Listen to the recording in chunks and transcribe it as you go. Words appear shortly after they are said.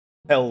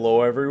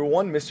Hello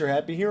everyone,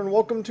 Mrhappy here, and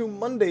welcome to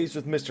Mondays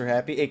with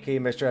Mrhappy, aka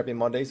Mrhappy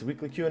Mondays, a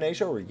weekly Q&A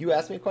show where you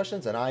ask me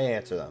questions and I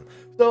answer them.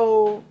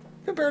 So,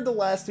 compared to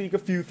last week, a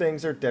few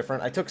things are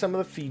different. I took some of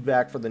the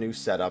feedback for the new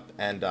setup,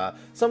 and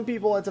some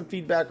people had some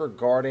feedback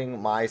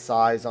regarding my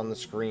size on the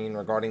screen,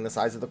 regarding the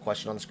size of the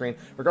question on the screen,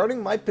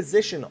 regarding my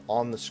position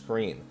on the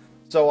screen.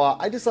 So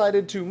I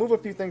decided to move a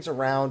few things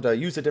around,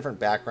 use a different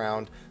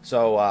background,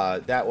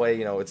 so that way,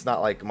 it's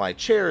not like my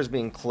chair is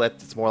being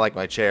clipped, it's more like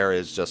my chair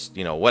is just,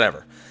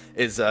 whatever,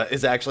 is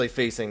actually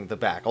facing the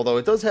back. Although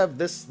it does have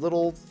this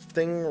little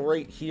thing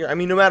right here. I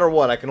mean, no matter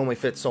what, I can only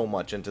fit so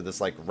much into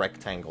this, like,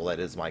 rectangle that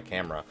is my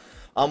camera.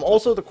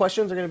 Also, the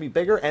questions are going to be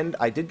bigger, and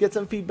I did get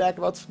some feedback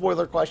about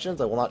spoiler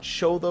questions. I will not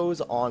show those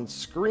on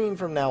screen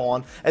from now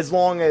on, as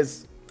long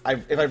as,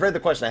 if I've read the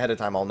question ahead of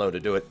time, I'll know to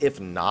do it.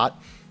 If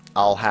not,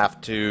 I'll have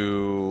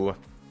to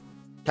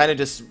kind of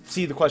just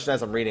see the question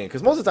as I'm reading it,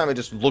 because most of the time I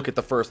just look at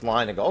the first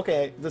line and go,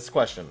 okay, this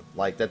question.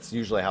 Like, that's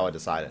usually how I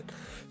decide it.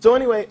 So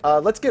anyway,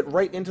 let's get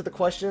right into the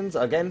questions.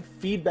 Again,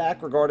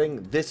 feedback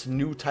regarding this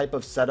new type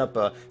of setup.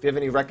 If you have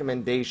any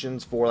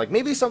recommendations for, like,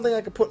 maybe something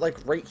I could put, like,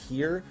 right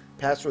here,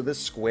 past where this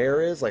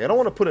square is. Like, I don't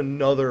want to put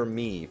another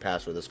me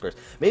past where this square is.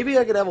 Maybe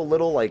I could have a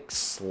little, like,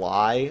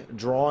 sly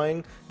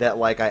drawing that,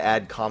 like, I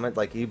add comment,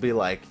 like, he'd be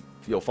like,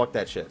 yo, fuck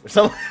that shit, or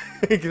something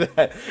like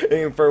that,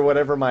 for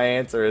whatever my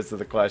answer is to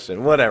the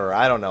question. Whatever,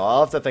 I don't know,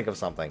 I'll have to think of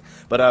something.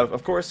 But,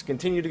 of course,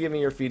 continue to give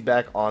me your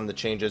feedback on the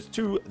changes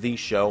to the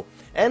show.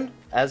 And,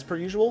 as per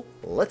usual,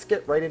 let's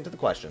get right into the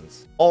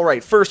questions.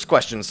 Alright, first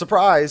question.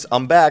 Surprise,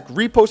 I'm back.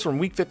 Repost from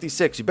week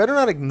 56. You better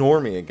not ignore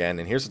me again.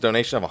 And here's a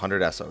donation of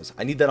 100 SOs.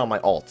 I need that on my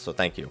alt, so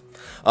thank you.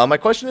 My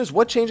question is,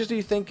 what changes do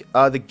you think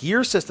the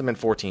gear system in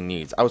 14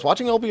 needs? I was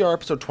watching LBR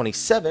episode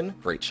 27,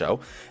 great show,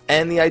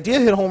 and the idea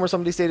hit home where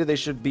somebody stated they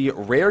should be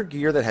rare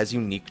gear that has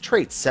unique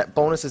traits, set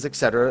bonuses,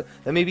 etc.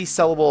 that may be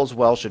sellable as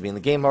well, should be in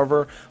the game.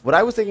 However, what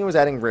I was thinking was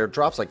adding rare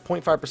drops like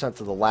 0.5%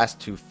 to the last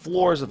two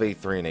floors of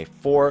A3 and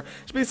A4.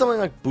 Should be something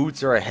like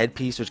boots or a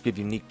headpiece, which give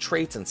unique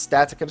traits and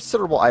stats at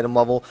considerable item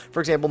level.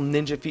 For example,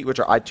 ninja feet, which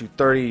are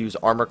I-230, use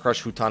armor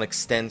crush. Huton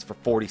extends for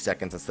 40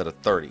 seconds instead of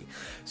 30.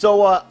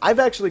 So I've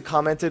actually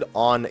commented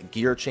on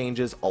gear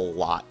changes a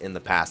lot in the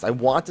past. I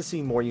want to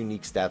see more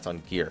unique stats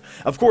on gear.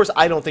 Of course,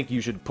 I don't think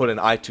you should put an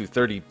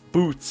I-230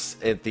 boots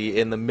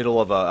in the middle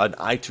of an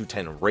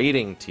I-210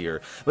 rating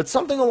tier, but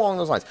something along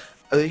those lines.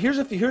 Here's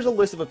a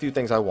list of a few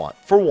things I want.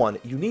 For one,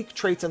 unique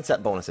traits and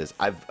set bonuses.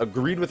 I've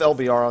agreed with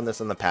LBR on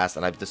this in the past,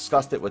 and I've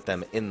discussed it with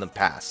them in the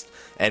past.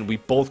 And we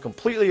both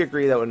completely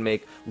agree that would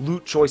make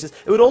loot choices.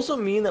 It would also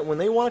mean that when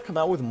they want to come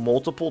out with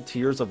multiple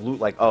tiers of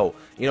loot, like, oh,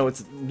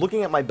 it's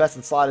looking at my best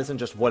in slot isn't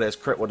just what is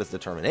crit, what is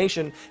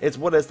determination, it's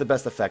what has the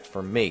best effect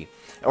for me.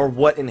 Or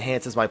what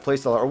enhances my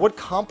playstyle, or what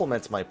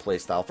complements my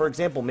playstyle. For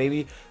example,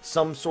 maybe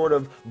some sort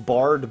of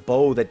barred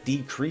bow that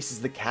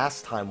decreases the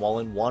cast time while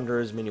in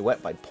Wanderer's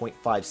Minuet by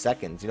 0.5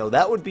 seconds.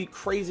 That would be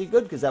crazy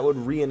good because that would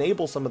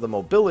re-enable some of the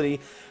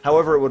mobility.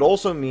 However, it would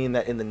also mean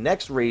that in the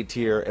next raid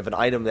tier, if an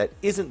item that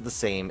isn't the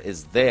same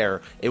is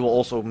there, it will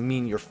also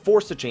mean you're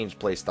forced to change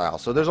playstyle.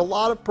 So there's a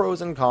lot of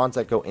pros and cons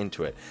that go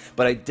into it.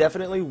 But I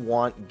definitely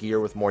want gear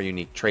with more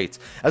unique traits.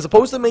 As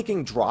opposed to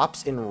making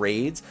drops in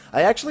raids,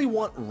 I actually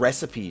want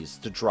recipes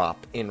to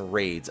drop in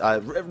raids.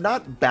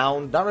 Not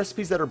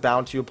recipes that are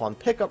bound to you upon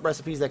pickup,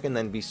 recipes that can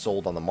then be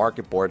sold on the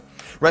market board.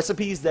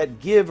 Recipes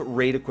that give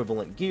raid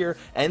equivalent gear,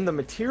 and the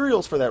materials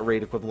for that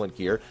raid equivalent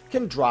gear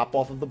can drop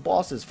off of the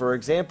bosses. For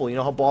example, you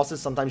know how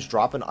bosses sometimes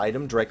drop an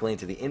item directly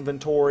into the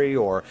inventory,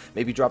 or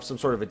maybe drop some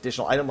sort of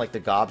additional item like the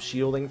gob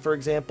shielding, for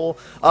example.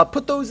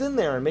 Put those in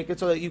there and make it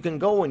so that you can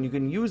go and you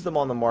can use them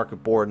on the market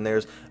board, and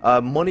there's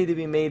money to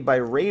be made by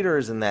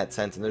raiders in that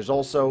sense, and there's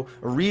also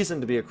a reason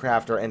to be a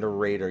crafter and a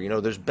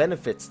raider. There's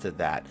benefits to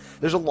that.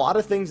 There's a lot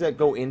of things that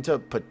go into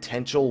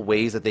potential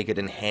ways that they could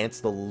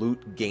enhance the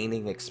loot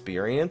gaining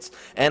experience,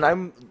 and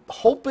I'm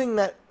hoping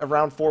that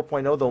around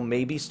 4.0 they'll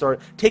maybe start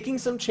taking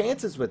some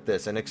chances with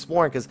this and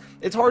exploring, because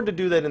it's hard to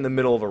do that in the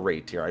middle of a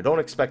raid tier. I don't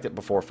expect it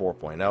before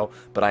 4.0,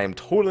 but I am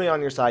totally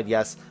on your side.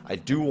 Yes, I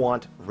do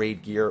want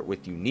raid gear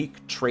with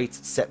unique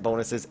traits, set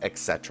bonuses,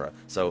 etc.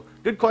 So,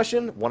 good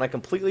question, one I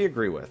completely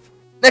agree with.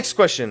 Next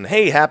question.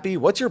 Hey, Happy,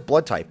 what's your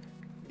blood type?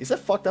 Is that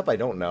fucked up? I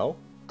don't know.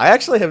 I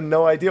actually have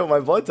no idea what my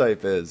blood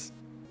type is.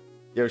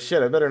 Yo,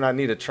 shit, I better not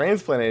need a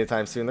transplant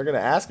anytime soon. They're gonna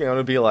ask me, I'm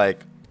gonna be like,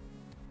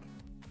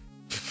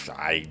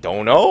 I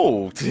don't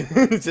know.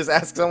 Just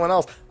ask someone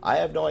else. I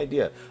have no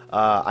idea.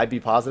 I'd be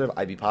positive.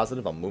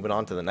 I'm moving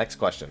on to the next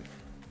question.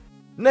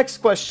 Next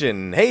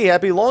question. Hey,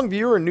 Happy, long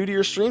viewer, new to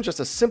your stream,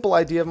 just a simple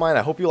idea of mine.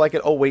 I hope you like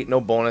it. Oh, wait,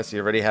 no bonus.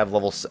 You already have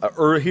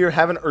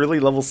have an early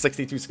level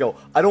 62 skill.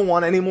 I don't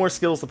want any more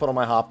skills to put on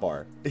my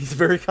hotbar. He's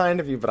very kind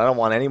of you, but I don't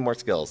want any more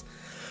skills.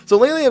 So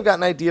lately I've got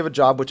an idea of a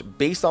job which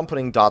based on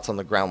putting dots on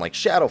the ground like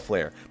Shadow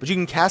Flare, but you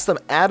can cast them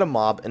at a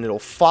mob and it'll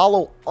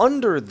follow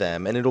under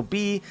them and it'll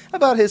be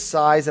about his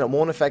size and it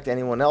won't affect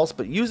anyone else,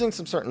 but using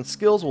some certain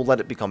skills will let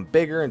it become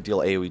bigger and deal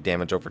AoE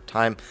damage over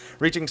time,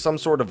 reaching some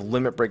sort of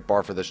limit break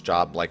bar for this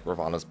job like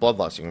Ravana's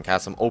Bloodlust. You can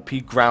cast some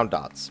OP ground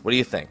dots. What do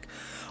you think?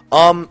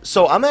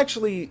 So I'm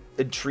actually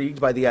intrigued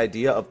by the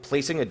idea of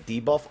placing a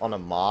debuff on a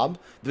mob,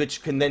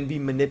 which can then be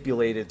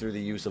manipulated through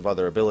the use of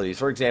other abilities.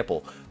 For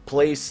example,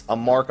 place a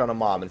mark on a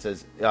mob and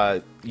says,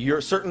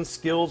 your certain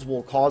skills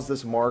will cause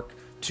this mark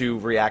to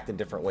react in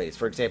different ways.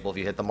 For example, if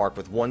you hit the mark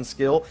with one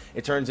skill,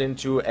 it turns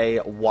into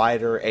a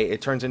wide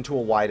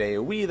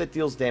AoE that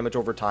deals damage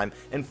over time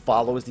and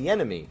follows the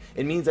enemy.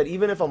 It means that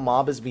even if a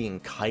mob is being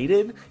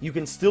kited, you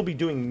can still be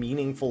doing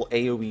meaningful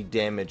AoE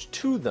damage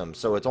to them.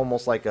 So it's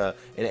almost like an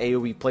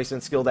AoE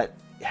placement skill that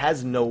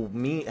has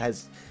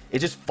it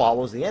just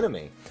follows the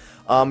enemy.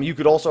 You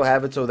could also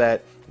have it so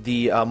that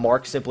the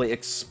mark simply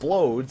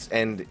explodes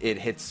and it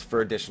hits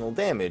for additional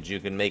damage. You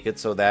can make it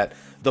so that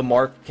the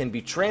mark can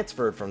be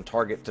transferred from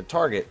target to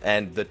target,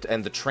 and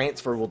the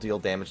transfer will deal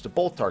damage to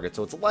both targets.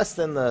 So it's less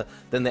than the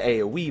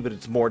AoE, but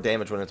it's more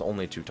damage when it's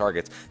only 2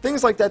 targets.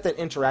 Things like that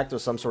interact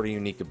with some sort of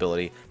unique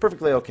ability,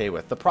 perfectly okay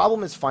with. The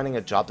problem is finding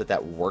a job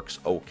that works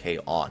okay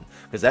on,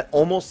 because that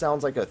almost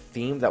sounds like a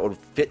theme that would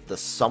fit the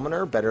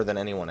summoner better than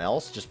anyone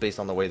else, just based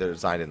on the way they're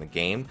designed in the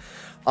game.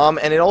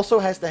 And it also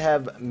has to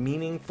have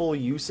meaningful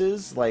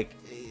uses. Like,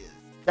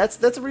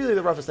 that's really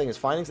the roughest thing, is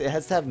finding it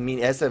has to have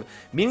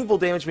meaningful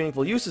damage,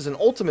 meaningful uses, and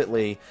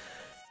ultimately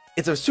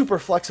it's a super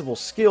flexible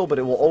skill, but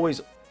it will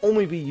always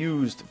only be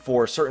used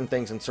for certain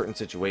things in certain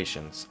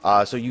situations.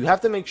 So you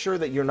have to make sure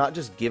that you're not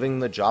just giving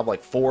the job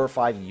like 4 or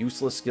 5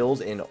 useless skills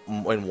in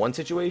one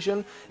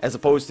situation, as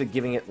opposed to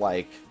giving it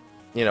like,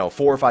 you know,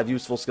 4 or 5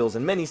 useful skills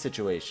in many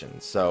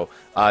situations. So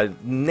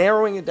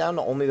narrowing it down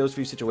to only those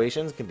few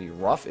situations can be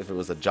rough if it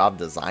was a job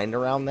designed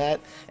around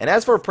that. And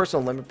as for a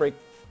personal limit break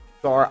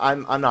bar,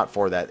 I'm not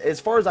for that.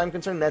 As far as I'm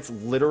concerned, that's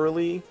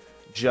literally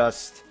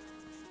just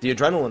the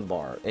adrenaline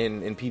bar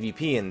in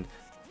PvP, and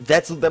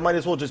that might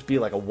as well just be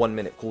like a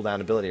 1-minute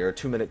cooldown ability or a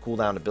 2-minute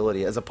cooldown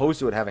ability, as opposed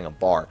to it having a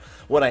bar.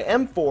 What I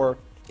am for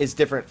is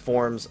different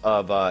forms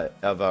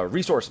of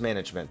resource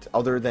management,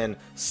 other than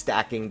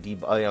stacking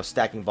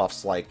stacking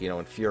buffs like, you know,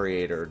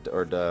 Infuriate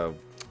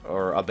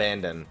or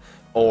Abandon,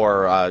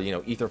 or you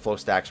know, Ether Flow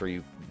stacks where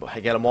you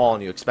get them all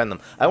and you expend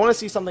them. I want to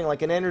see something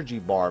like an energy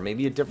bar,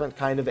 maybe a different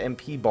kind of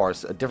MP bar,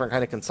 a different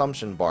kind of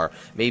consumption bar,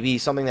 maybe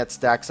something that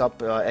stacks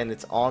up and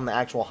it's on the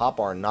actual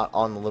hotbar and not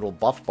on the little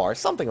buff bar,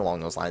 something along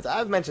those lines.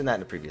 I've mentioned that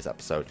in a previous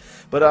episode,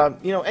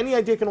 but you know, any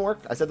idea can work.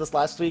 I said this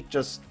last week.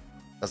 It's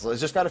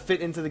just got to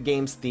fit into the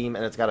game's theme,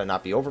 and it's got to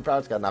not be overpowered,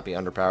 it's got to not be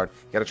underpowered.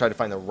 You got to try to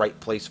find the right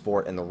place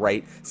for it and the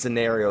right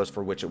scenarios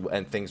for which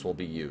and things will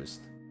be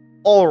used.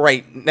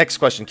 Alright, next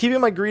question.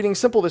 Keeping my greeting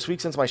simple this week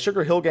since my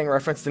Sugar Hill Gang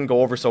reference didn't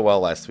go over so well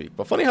last week.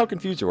 But funny how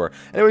confused you were.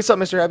 Anyway, what's up,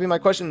 Mr. Happy? My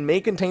question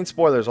may contain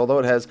spoilers, although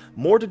it has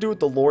more to do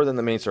with the lore than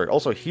the main story.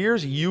 Also,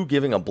 here's you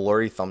giving a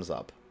blurry thumbs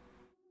up.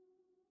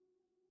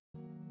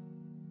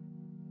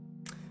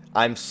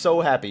 I'm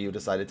so happy you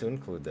decided to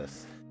include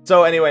this.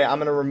 So anyway, I'm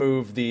going to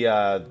remove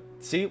the...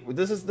 see,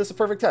 this is a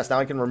perfect test. Now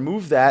I can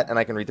remove that, and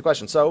I can read the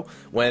question. So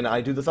when I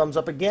do the thumbs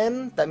up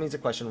again, that means the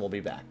question will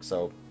be back.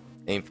 So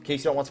in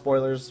case you don't want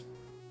spoilers,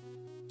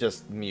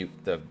 just mute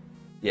the...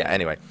 Yeah,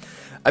 anyway.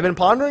 I've been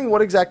pondering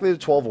what exactly the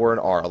 12 were and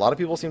are. A lot of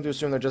people seem to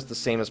assume they're just the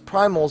same as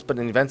primals, but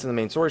in events in the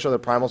main story show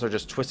that primals are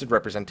just twisted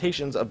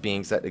representations of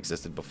beings that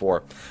existed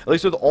before. At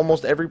least with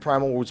almost every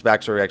primal whose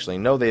backstory we actually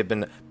know, they have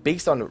been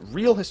based on a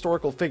real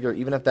historical figure,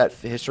 even if that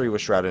history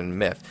was shrouded in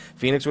myth.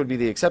 Phoenix would be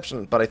the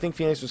exception, but I think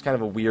Phoenix was kind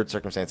of a weird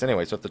circumstance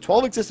anyway. So if the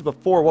 12 existed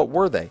before, what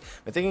were they?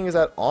 My thinking is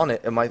that on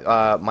it, and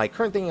my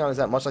current thinking on it is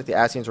that much like the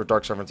Ascians were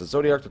dark servants of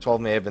Zodiac, the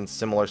 12 may have been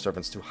similar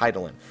servants to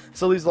Hydaelyn.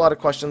 Still leaves a lot of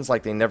questions,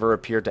 like they never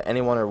appeared to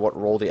anyone or what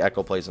role the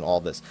Echo plays in all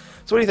this.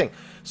 So what do you think?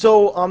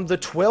 So the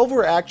 12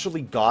 were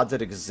actually gods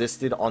that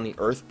existed on the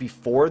Earth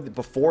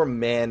before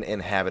man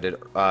inhabited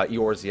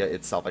Eorzea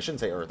itself. I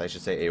shouldn't say Earth, I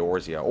should say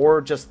Eorzea,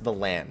 or just the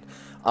land.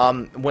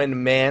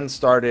 When man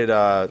started,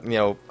 you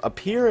know,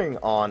 appearing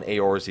on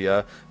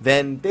Eorzea,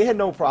 then they had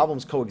no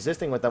problems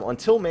coexisting with them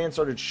until man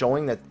started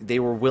showing that they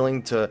were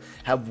willing to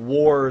have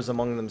wars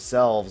among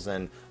themselves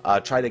and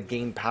try to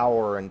gain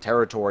power and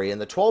territory, and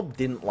the 12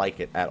 didn't like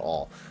it at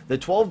all. The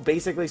 12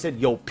 basically said,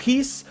 yo,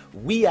 peace,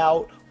 we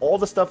out, all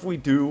the stuff we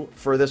do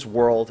for this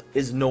world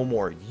is no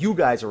more. You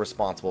guys are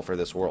responsible for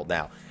this world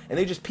now. And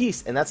they just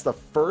peace, and that's the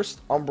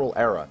first Umbral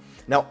Era.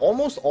 Now,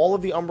 almost all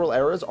of the Umbral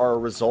Eras are a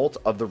result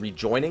of the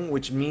rejoining,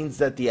 which means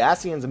that the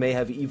Ascians may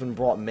have even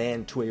brought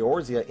man to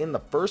Eorzea in the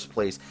first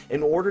place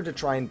in order to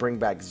try and bring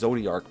back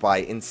Zodiark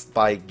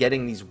by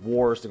getting these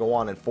wars to go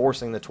on and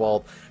forcing the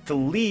 12 to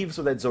leave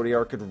so that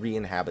Zodiark could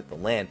re-inhabit the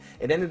land.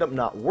 It ended up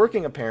not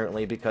working,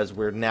 apparently, because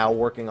we're now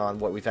working on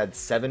what we've had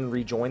 7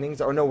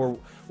 rejoinings. Or no,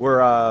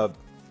 we're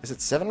is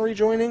it 7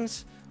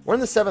 rejoinings? We're in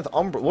the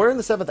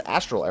 7th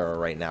Astral Era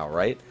right now,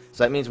 right?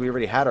 So that means we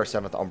already had our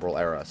 7th Umbral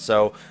Era.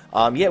 So,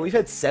 yeah, we've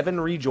had 7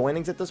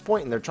 rejoinings at this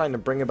point, and they're trying to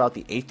bring about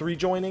the 8th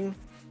rejoining.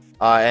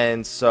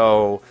 And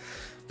so,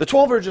 the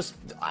 12 are just,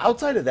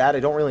 outside of that, I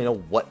don't really know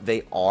what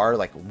they are,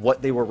 like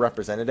what they were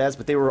represented as,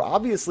 but they were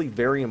obviously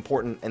very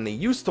important, and they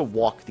used to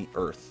walk the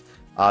Earth.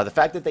 The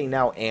fact that they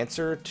now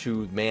answer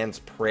to man's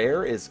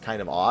prayer is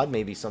kind of odd,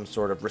 maybe some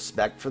sort of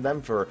respect for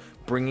them for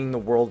bringing the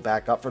world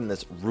back up from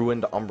this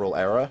ruined Umbral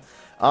Era.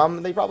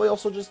 They probably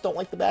also just don't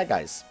like the bad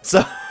guys.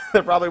 So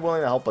they're probably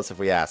willing to help us if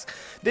we ask.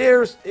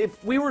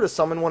 If we were to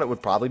summon one, it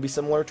would probably be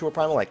similar to a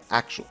primal, like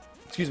actually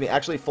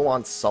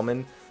full-on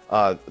summon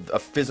a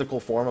physical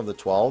form of the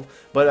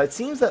 12. But it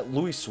seems that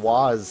Louis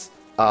Sua's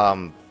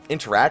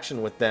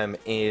interaction with them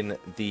in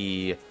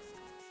the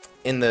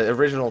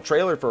original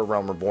trailer for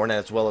Realm Reborn,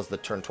 as well as the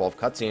turn 12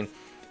 cutscene,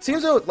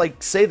 seems to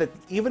like say that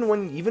even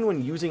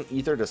when using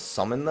Ether to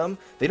summon them,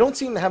 they don't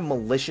seem to have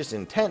malicious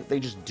intent. They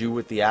just do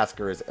what the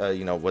asker is,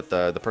 what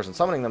the person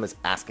summoning them is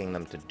asking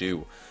them to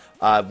do.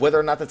 Whether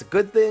or not that's a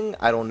good thing,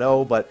 I don't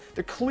know, but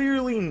they're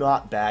clearly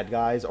not bad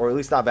guys, or at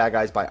least not bad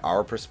guys by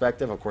our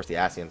perspective. Of course, the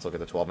Ascians look at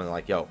the 12 and they're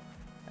like, yo,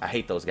 I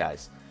hate those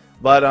guys.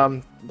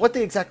 But what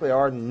they exactly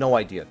are, no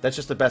idea. That's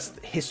just the best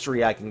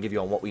history I can give you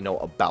on what we know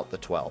about the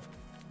 12.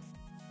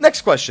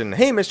 Next question.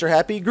 Hey, Mr.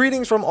 Happy.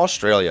 Greetings from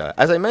Australia.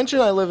 As I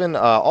mentioned, I live in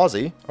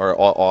Aussie, or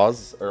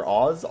Oz,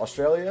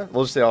 Australia?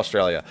 We'll just say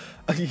Australia.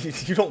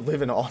 You don't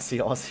live in Aussie.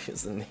 Aussie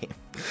is the name.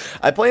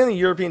 I play in the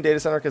European data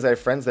center because I have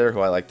friends there who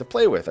I like to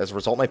play with. As a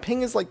result, my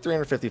ping is like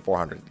 350,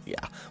 400. Yeah.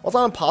 While it's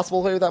not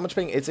impossible to play with that much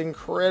ping, it's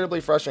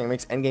incredibly frustrating. It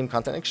makes endgame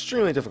content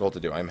extremely difficult to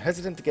do. I'm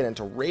hesitant to get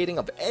into raiding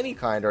of any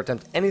kind or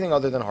attempt anything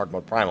other than hard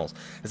mode primals.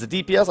 As a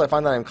DPS, I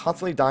find that I'm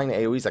constantly dying to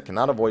AoEs I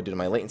cannot avoid due to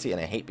my latency,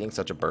 and I hate being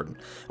such a burden.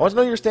 I want to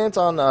know your stance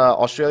on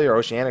Australia or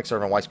Oceanic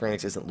server and why Square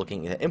Enix isn't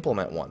looking to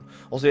implement one.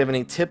 Also, do you have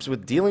any tips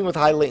with dealing with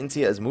high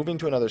latency, as moving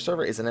to another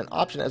server isn't an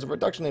option as a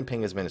reduction in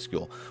ping is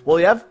minuscule? Well,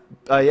 you have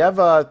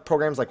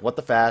programs like What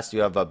the Fast,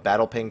 you have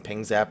Battle Ping,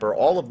 Ping Zapper,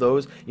 all of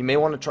those. You may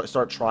want to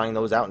start trying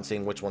those out and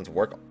seeing which ones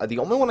work. The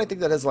only one I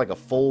think that has like a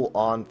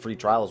full-on free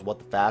trial is What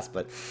the Fast,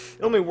 but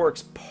it only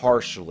works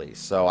partially,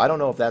 so I don't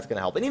know if that's going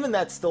to help. And even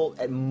that's still,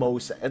 at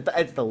most,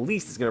 at the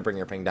least, is going to bring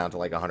your ping down to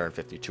like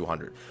 150,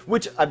 200,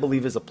 which I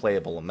believe is a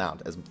playable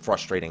amount, as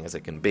frustrating as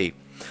it can be.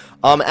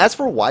 As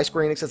for why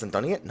Square Enix hasn't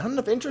done it yet, not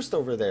enough interest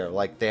over there.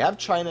 Like, they have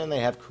China and they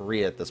have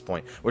Korea at this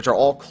point, which are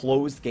all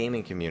closed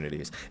gaming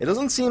communities. It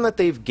doesn't seem that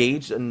they've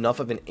gauged enough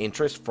of an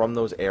interest from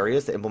those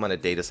areas to implement a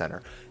data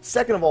center.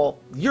 Second of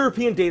all,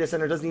 European data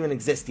center doesn't even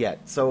exist yet.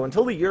 So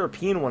until the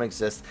European one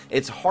exists,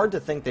 it's hard to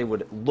think they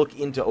would look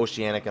into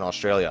Oceanic and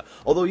Australia.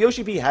 Although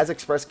Yoshi P has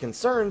expressed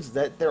concerns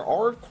that there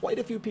are quite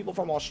a few people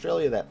from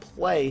Australia that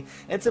play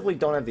and simply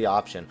don't have the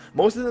option.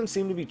 Most of them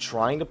seem to be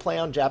trying to play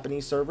on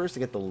Japanese servers to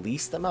get the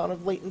least amount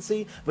of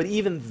latency, but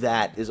even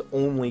that is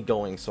only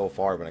going so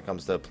far when it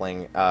comes to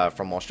playing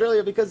from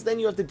Australia, because then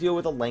you have to deal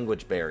with a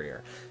language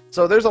barrier.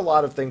 So there's a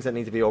lot of things that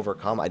need to be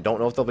overcome. I don't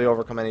know if they'll be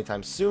overcome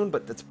anytime soon,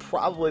 but that's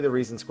probably the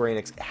reason Square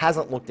Enix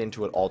hasn't looked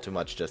into it all too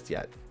much just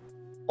yet.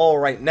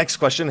 Alright, next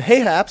question. Hey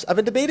Haps, I've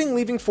been debating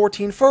leaving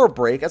 14 for a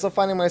break as I'm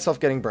finding myself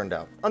getting burned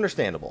out.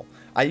 Understandable.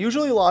 I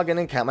usually log in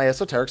and count my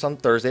esoterics on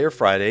Thursday or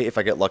Friday if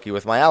I get lucky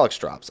with my Alex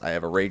drops. I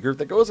have a raid group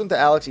that goes into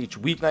Alex each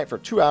weeknight for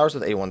 2 hours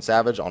with A1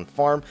 Savage on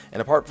farm,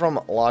 and apart from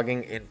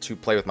logging in to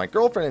play with my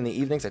girlfriend in the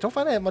evenings, I don't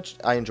find I have much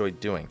I enjoy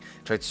doing.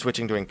 Tried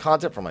switching doing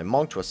content from my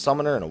monk to a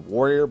summoner and a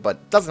warrior,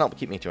 but doesn't help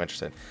keep me too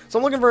interested. So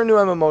I'm looking for a new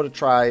MMO to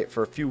try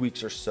for a few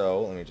weeks or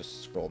so. Let me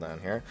just scroll down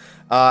here.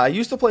 I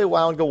used to play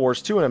WoW and Guild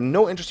Wars 2 and have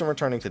no interest in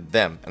returning to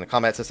them, and the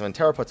combat system in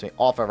Terra puts me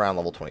off around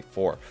level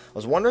 24. I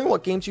was wondering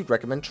what games you'd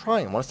recommend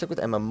trying. I want to stick with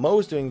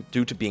MMOs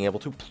due to being able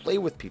to play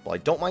with people. I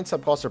don't mind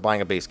subcosts or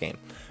buying a base game.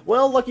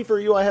 Well, lucky for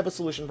you, I have a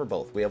solution for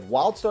both. We have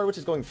WildStar, which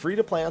is going free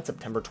to play on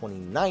September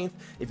 29th.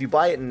 If you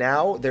buy it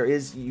now,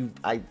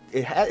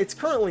 it's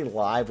currently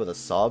live with a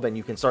sub, and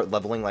you can start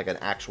leveling like an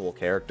actual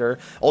character.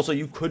 Also,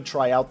 you could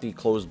try out the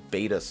closed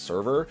beta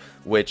server,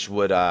 which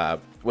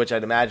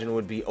I'd imagine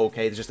would be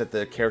okay. It's just that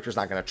the character's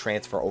not going to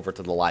transfer over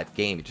to the live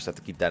game. You just have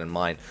to keep that in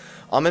mind.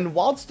 And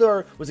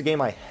WildStar was a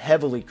game I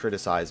heavily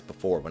criticized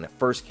before when it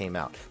first came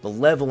out. The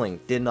leveling,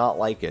 did not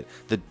like it.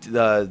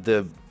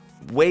 The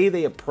way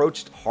they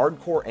approached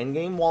hardcore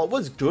endgame, while it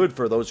was good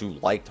for those who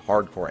liked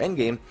hardcore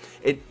endgame,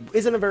 it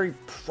isn't a very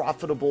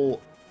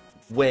profitable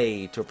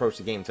way to approach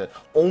the game to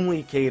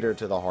only cater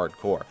to the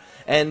hardcore.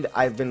 And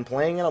I've been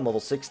playing it on level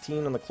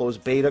 16 on the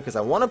closed beta because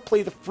I want to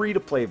play the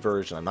free-to-play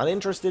version. I'm not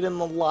interested in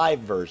the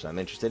live version. I'm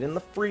interested in the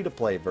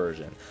free-to-play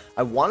version.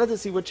 I wanted to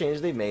see what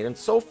changes they made, and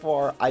so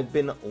far I've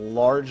been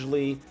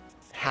largely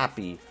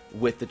happy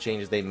with the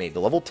changes they made.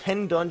 The level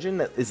 10 dungeon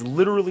that is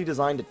literally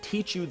designed to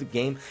teach you the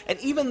game, and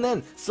even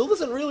then still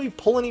doesn't really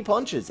pull any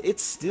punches. It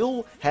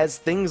still has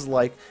things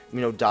like,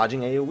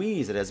 dodging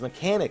AoEs, it has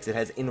mechanics, it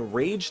has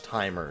enrage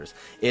timers,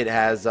 it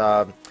has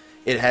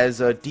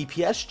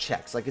DPS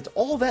checks. Like, it's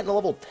all that in a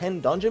level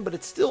 10 dungeon, but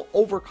it's still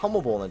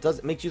overcomeable, and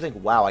it makes you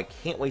think, wow, I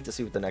can't wait to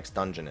see what the next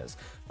dungeon is.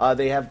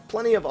 They have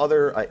plenty of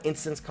other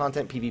instance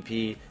content,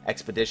 PvP,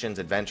 expeditions,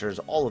 adventures,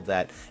 all of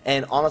that,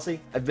 and honestly,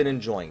 I've been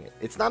enjoying it.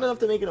 It's not enough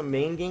to make it a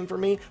main game for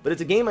me, but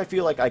it's a game I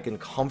feel like I can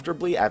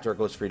comfortably, after it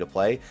goes free to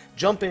play,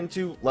 jump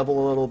into,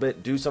 level a little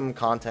bit, do some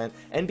content,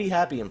 and be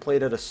happy and play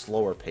it at a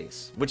slower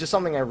pace, which is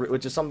something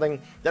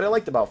that I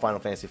liked about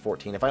Final Fantasy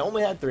XIV. If I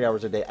only had 3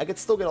 hours a day, I could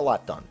still get a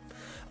lot done.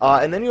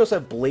 And then you also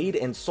have Blade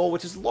and Soul,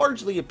 which is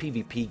largely a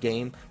PvP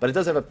game, but it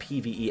does have a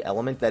PvE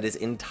element that is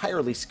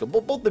entirely skill.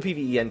 Both the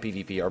PvE and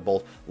PvP are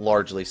both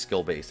largely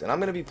skill-based, and I'm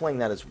going to be playing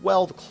that as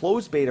well. The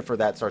closed beta for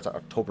that starts on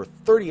October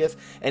 30th,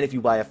 and if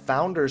you buy a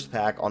Founders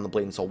Pack on the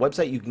Blade and Soul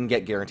website, you can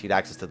get guaranteed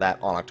access to that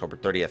on October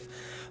 30th.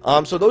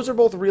 So those are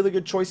both really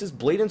good choices.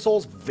 Blade and Soul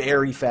is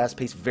very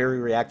fast-paced, very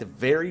reactive,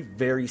 very,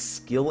 very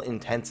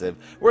skill-intensive,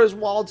 whereas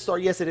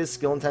WildStar, yes, it is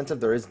skill-intensive,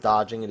 there is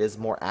dodging, it is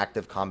more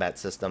active combat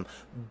system,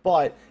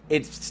 but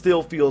it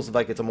still feels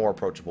like it's a more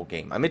approachable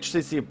game. I'm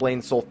interested to see if Blade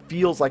and Soul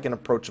feels like an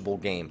approachable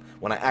game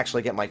when I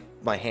actually get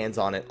my hands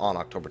on it on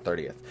October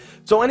 30th.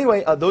 So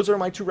anyway, those are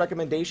my 2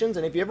 recommendations,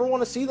 and if you ever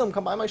want to see them,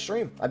 come by my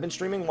stream. I've been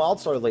streaming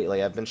WildStar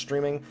lately. I've been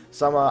streaming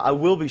some, I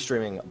will be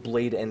streaming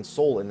Blade and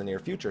Soul in the near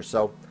future,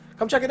 so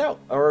come check it out,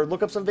 or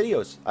look up some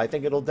videos. I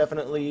think it'll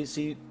definitely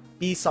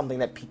be something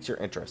that piques your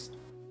interest.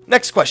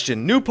 Next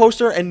question, new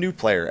poster and new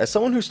player. As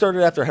someone who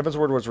started after Heaven's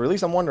Word was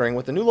released, I'm wondering,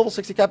 with the new level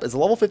 60 cap, is the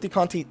level 50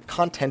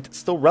 content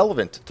still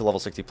relevant to level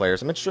 60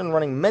 players? I'm interested in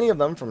running many of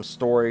them from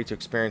story to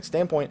experience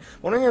standpoint,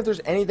 wondering if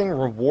there's anything to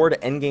reward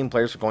endgame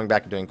players for going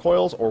back and doing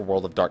Coils or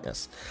World of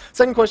Darkness.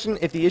 Second question,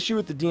 if the issue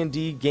with the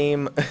D&D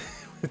game...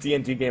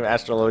 D&D game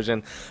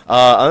Astrologian.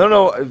 I don't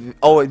know.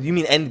 Oh, you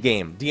mean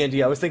Endgame.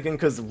 D&D. I was thinking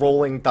because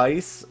rolling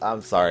dice.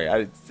 I'm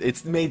sorry.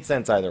 It's made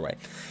sense either way.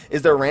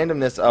 Is there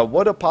randomness?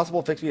 Would a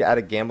possible fix be to add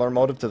a gambler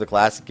motive to the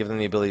class, give them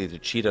the ability to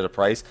cheat at a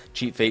price,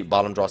 cheat fate,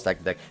 bottom draw, stack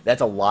the deck? That's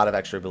a lot of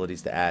extra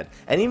abilities to add.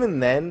 And even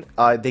then,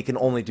 they can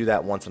only do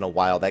that once in a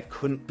while. That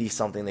couldn't be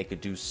something they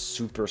could do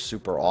super,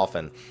 super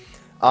often.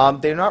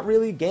 They're not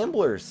really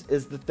gamblers,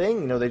 is the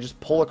thing. You know, they just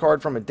pull a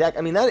card from a deck.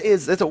 I mean,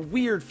 that's a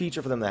weird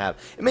feature for them to have.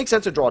 It makes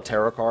sense to draw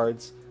tarot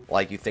cards,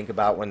 like you think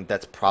about when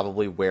that's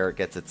probably where it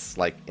gets its,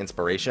 like,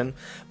 inspiration.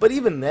 But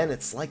even then,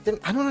 it's like,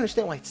 I don't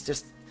understand why it's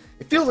just...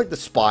 It feels like the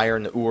Spire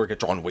and the Ur get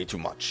drawn way too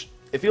much.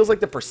 It feels like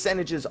the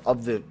percentages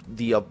of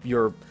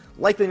your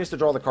likeliness to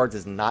draw the cards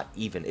is not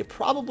even. It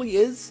probably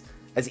is,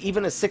 as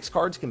even as 6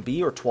 cards can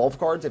be, or 12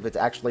 cards if it's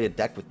actually a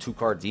deck with 2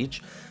 cards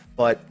each.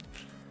 But...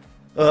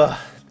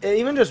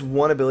 even just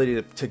one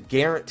ability to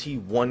guarantee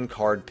 1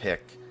 card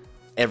pick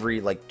every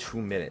like 2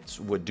 minutes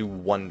would do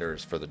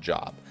wonders for the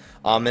job.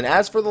 And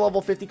as for the level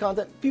 50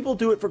 content, people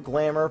do it for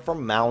glamour, for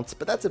mounts,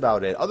 but that's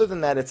about it. Other than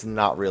that, it's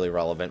not really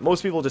relevant.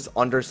 Most people just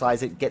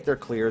undersize it, get their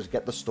clears,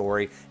 get the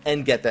story,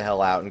 and get the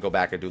hell out and go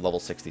back and do level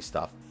 60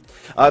 stuff.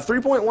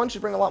 3.1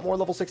 should bring a lot more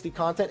level 60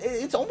 content.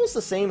 It's almost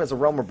the same as A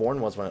Realm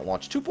Reborn was when it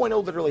launched.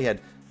 2.0 literally had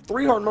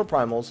 3 hard mode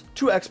primals,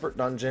 2 expert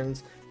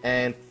dungeons,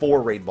 and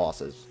 4 raid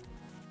bosses.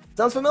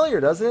 Sounds familiar,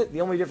 doesn't it?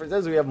 The only difference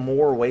is we have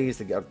more ways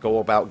to go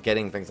about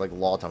getting things like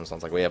law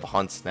tombstones. Like we have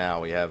hunts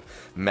now, we have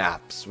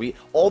maps,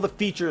 all the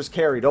features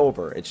carried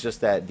over. It's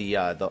just that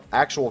the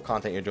actual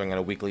content you're doing on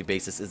a weekly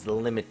basis is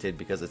limited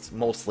because it's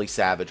mostly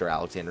Savage or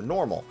Alexander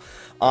normal.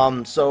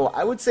 So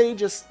I would say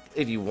just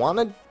if you want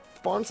to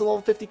farm some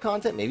level 50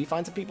 content, maybe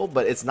find some people,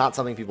 but it's not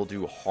something people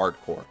do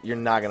hardcore. You're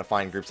not going to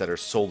find groups that are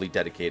solely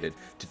dedicated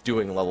to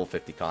doing level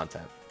 50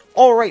 content.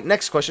 Alright,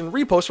 next question,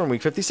 repost from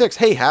week 56.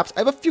 Hey Haps,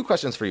 I have a few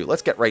questions for you.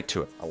 Let's get right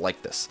to it. I like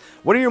this.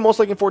 What are you most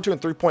looking forward to in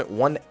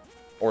 3.1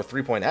 or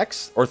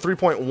 3.x? Or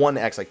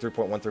 3.1x, like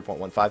 3.1,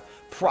 3.15?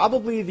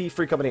 Probably the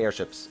Free Company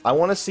airships. I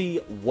want to see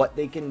what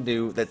they can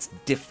do that's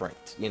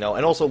different, you know,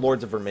 and also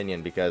Lords of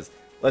Verminion, because,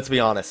 let's be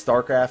honest,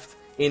 StarCraft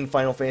in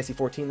Final Fantasy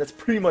XIV, that's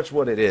pretty much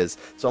what it is,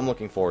 so I'm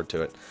looking forward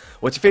to it.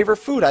 What's your favorite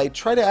food? I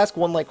try to ask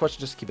one light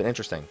question just to keep it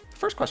interesting. The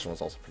first question was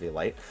also pretty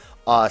light.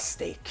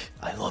 Steak.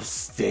 I love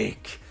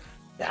steak.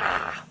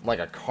 I'm like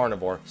a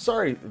carnivore.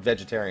 Sorry,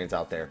 vegetarians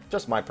out there.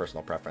 Just my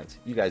personal preference.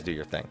 You guys do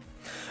your thing.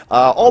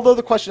 Although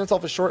the question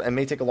itself is short and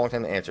may take a long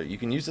time to answer, you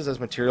can use this as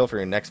material for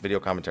your next video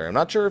commentary. I'm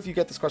not sure if you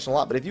get this question a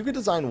lot, but if you could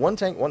design 1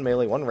 tank, 1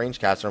 melee, 1 ranged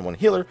caster, and 1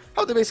 healer,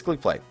 how would they basically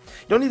play?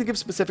 You don't need to give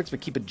specifics,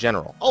 but keep it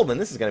general. Oh, then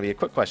this is going to be a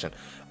quick question.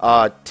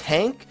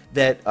 Tank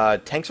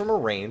that tanks from a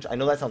range. I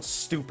know that sounds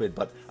stupid,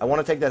 but I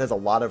want a tank that has a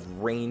lot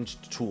of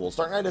ranged tools.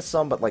 Dark Knight has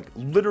some, but like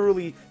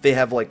literally they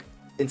have like,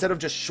 instead of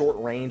just short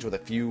range with a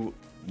few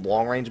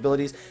long range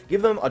abilities,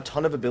 give them a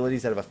ton of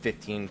abilities that have a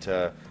 15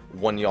 to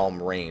 1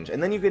 yalm range,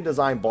 and then you can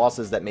design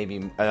bosses that maybe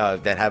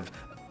that have,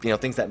 you know,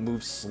 things that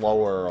move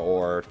slower,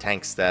 or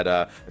tanks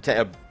that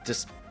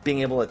just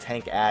being able to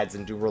tank ads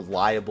and do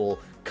reliable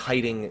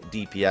kiting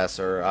DPS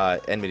or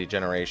enmity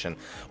generation.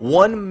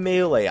 1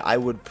 melee, I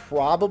would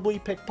probably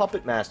pick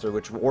Puppet Master,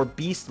 or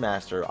Beast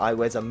Master,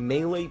 as a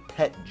melee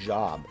pet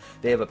job.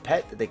 They have a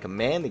pet that they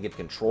command, they give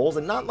controls,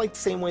 and not like the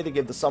same way they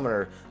give the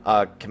summoner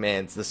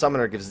commands. The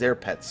summoner gives their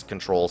pets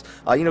controls.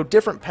 You know,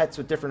 different pets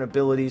with different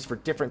abilities for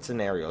different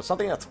scenarios.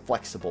 Something that's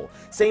flexible.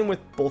 Same with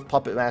both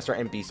Puppet Master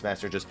and Beast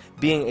Master, just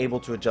being able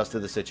to adjust to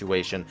the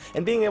situation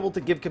and being able to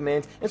give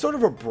commands in sort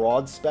of a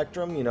broad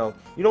spectrum. You know,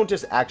 you don't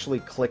just actually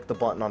click the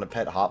button on a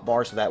pet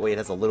hotbar, so that way it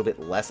has a little bit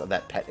less of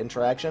that pet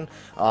interaction.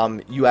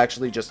 You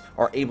actually just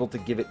are able to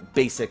give it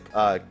basic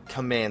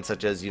commands,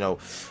 such as, you know,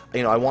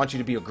 I want you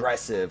to be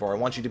aggressive, or I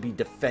want you to be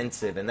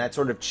defensive, and that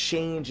sort of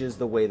changes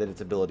the way that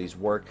its abilities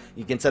work.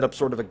 You can set up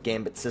sort of a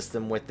gambit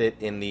system with it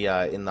in the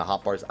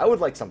hotbars. I would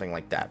like something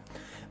like that.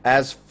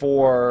 As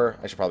for,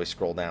 I should probably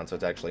scroll down so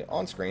it's actually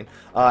on screen.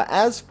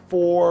 As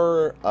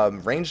for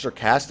ranged or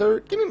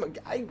caster,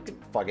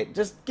 fuck it,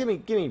 just give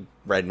me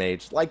red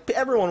mage. Like,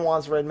 everyone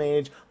wants red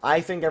mage.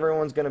 I think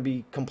everyone's gonna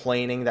be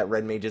complaining that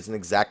red mage isn't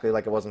exactly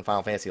like it was in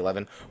Final Fantasy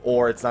XI,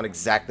 or it's not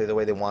exactly the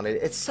way they wanted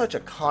it. It's such a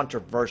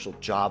controversial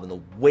job in the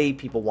way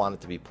people want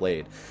it to be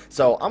played.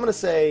 So I'm gonna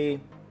say,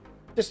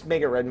 just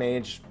make it red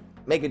mage,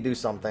 make it do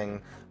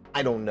something.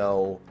 I don't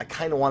know. I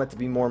kind of want it to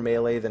be more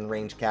melee than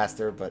ranged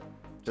caster, but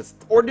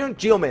or doing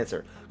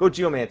Geomancer. Go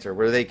Geomancer,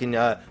 where they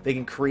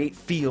can create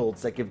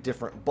fields that give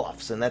different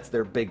buffs, and that's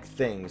their big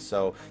thing.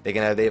 So they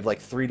have like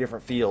 3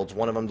 different fields.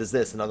 One of them does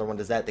this, another one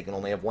does that. They can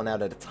only have one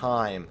out at a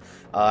time,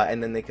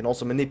 and then they can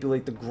also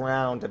manipulate the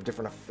ground, have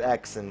different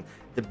effects and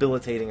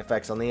debilitating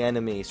effects on the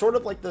enemy. Sort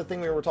of like the thing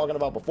we were talking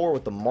about before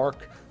with the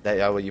mark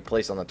that you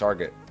place on the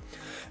target.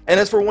 And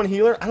as for one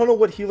healer, I don't know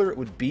what healer it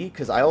would be,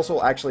 because I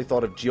also actually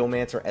thought of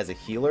Geomancer as a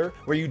healer,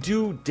 where you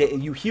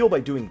heal by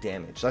doing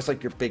damage. That's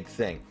like your big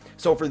thing.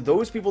 So for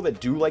those people that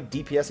do like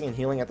DPSing and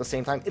healing at the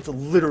same time, it's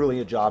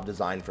literally a job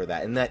designed for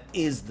that, and that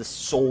is the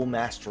sole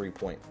mastery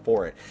point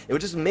for it. It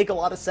would just make a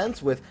lot of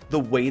sense with the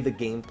way the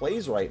game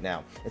plays right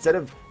now. Instead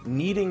of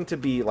needing to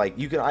be like,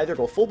 you can either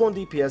go full-blown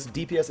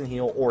DPS and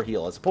heal, or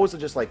heal, as opposed to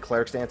just like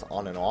cleric stance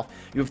on and off.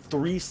 You have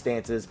 3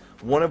 stances,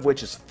 one of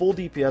which is full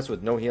DPS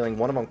with no healing,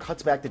 one of them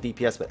cuts back to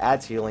DPS but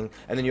adds healing,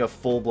 and then you have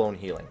full-blown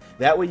healing.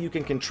 That way you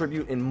can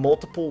contribute in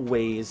multiple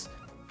ways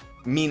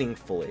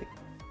meaningfully.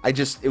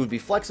 It would be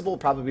flexible,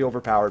 probably be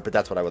overpowered, but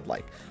that's what I would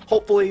like.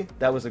 Hopefully,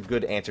 that was a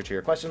good answer to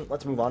your question.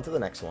 Let's move on to the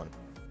next one.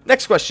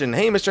 Next question.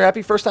 Hey, Mr.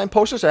 Happy, first time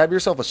poster, so have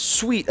yourself a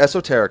sweet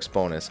esoterics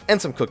bonus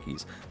and some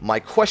cookies. My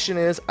question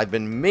is, I've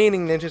been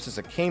maining Ninja since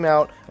it came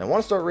out, and I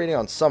want to start raiding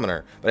on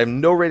Summoner, but I have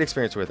no raid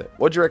experience with it.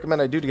 What do you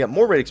recommend I do to get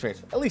more raid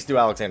experience? At least do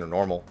Alexander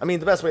Normal. I mean,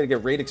 the best way to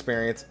get raid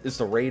experience is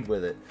to raid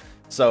with it.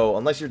 So,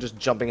 unless you're just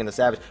jumping into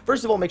Savage,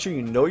 first of all, make sure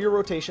you know your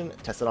rotation,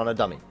 test it on a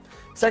dummy.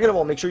 Second of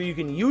all, make sure you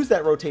can use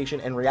that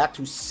rotation and react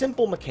to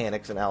simple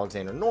mechanics in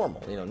Alexander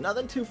Normal. You know,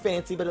 nothing too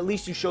fancy, but at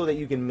least you show that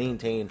you can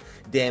maintain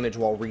damage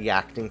while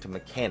reacting to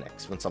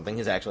mechanics when something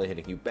is actually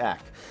hitting you back.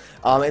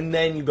 And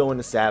then you go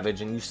into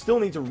Savage, and you still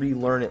need to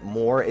relearn it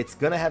more. It's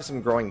going to have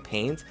some growing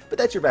pains, but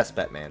that's your best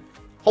bet, man.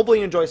 Hopefully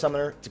you enjoy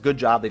Summoner. It's a good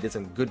job. They did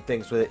some good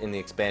things with it in the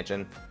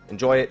expansion.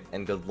 Enjoy it,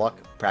 and good luck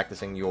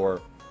practicing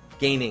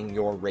gaining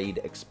your raid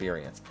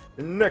experience.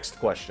 Next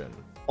question.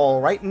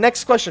 Alright,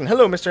 next question.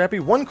 Hello, Mr. Happy.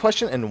 One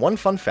question and one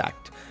fun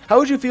fact. How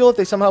would you feel if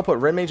they somehow put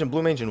Red Mage and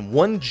Blue Mage in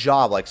one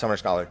job like Summer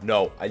Scholar?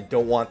 No, I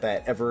don't want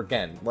that ever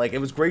again. Like, it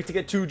was great to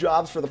get 2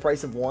 jobs for the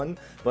price of 1,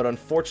 but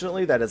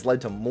unfortunately that has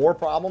led to more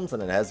problems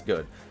than it has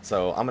good.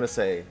 So I'm going to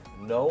say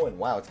no, and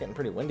wow, it's getting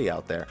pretty windy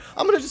out there.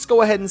 I'm going to just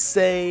go ahead and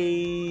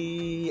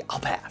say I'll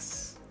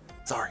pass.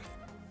 Sorry.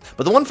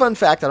 But the one fun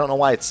fact, I don't know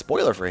why it's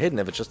spoiler for Hidden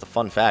if it's just a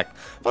fun fact.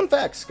 Fun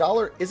fact,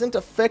 Scholar isn't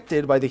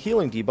affected by the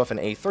healing debuff in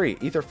A3.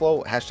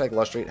 Aetherflow, hashtag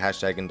Lustrate,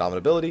 hashtag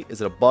Indomitability.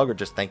 Is it a bug or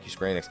just thank you,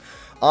 Square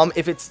Enix?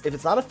 If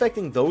it's not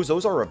affecting those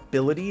are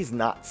abilities,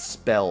 not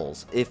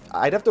spells.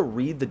 I'd have to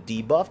read the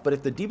debuff, but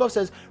if the debuff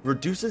says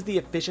reduces the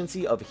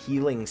efficiency of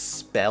healing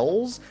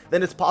spells,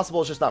 then it's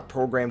possible it's just not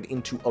programmed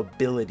into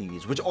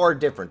abilities, which are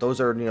different. Those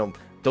are, you know,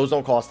 those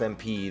don't cost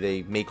MP,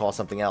 they may cost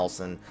something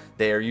else, and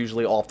they are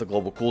usually off the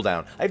global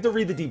cooldown. I have to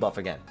read the debuff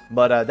again,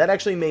 but that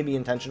actually may be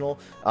intentional.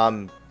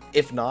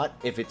 If not,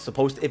 if it's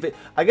supposed to,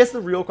 I guess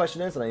the real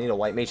question is, and I need a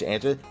White Mage to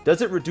answer it,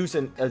 does it reduce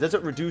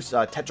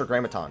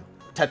Tetragrammaton?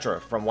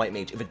 Tetra from White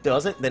Mage. If it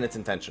doesn't, then it's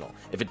intentional.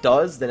 If it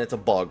does, then it's a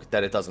bug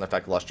that it doesn't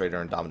affect Lustrate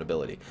or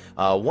Indomitability.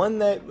 One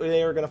that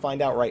they are going to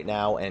find out right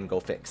now and go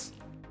fix.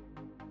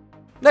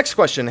 Next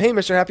question. Hey,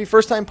 Mr. Happy,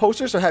 first time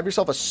poster, so have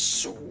yourself a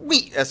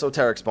sweet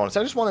esoterics bonus.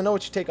 I just want to know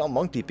what you take on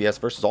Monk DPS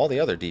versus all the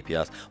other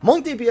DPS.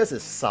 Monk DPS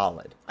is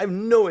solid. I have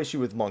no issue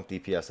with Monk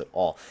DPS at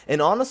all.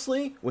 And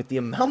honestly, with the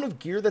amount of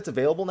gear that's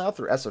available now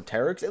through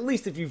esoterics, at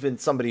least if you've been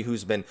somebody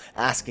who's been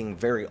asking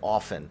very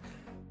often,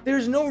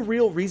 there's no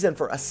real reason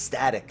for a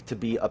static to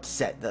be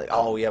upset that,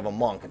 oh, we have a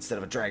monk instead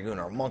of a dragoon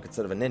or a monk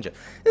instead of a ninja.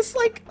 It's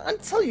like,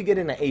 until you get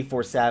into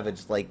A4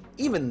 Savage, like,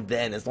 even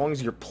then, as long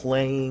as you're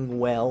playing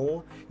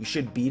well, you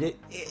should beat it.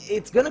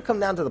 It's going to come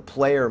down to the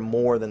player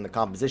more than the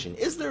composition.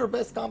 Is there a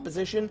best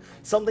composition?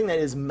 Something that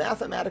is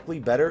mathematically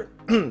better?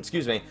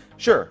 Excuse me.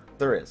 Sure,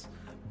 there is.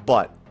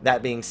 But,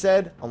 that being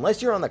said,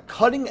 unless you're on the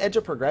cutting edge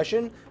of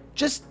progression,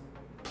 just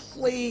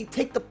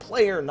take the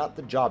player, not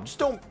the job. Just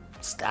don't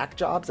stack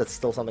jobs. That's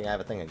still something I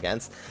have a thing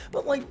against,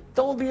 but like,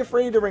 don't be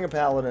afraid to bring a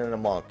paladin and a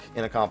monk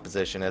in a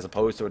composition as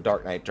opposed to a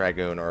Dark Knight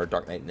Dragoon or a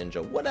Dark Knight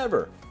Ninja,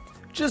 whatever.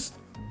 Just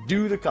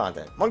do the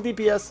content. Monk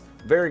DPS,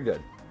 very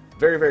good.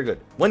 Very, very good.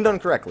 When done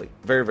correctly,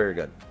 very, very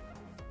good.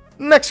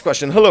 Next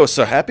question. Hello,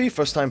 Sir Happy.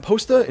 First time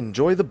poster.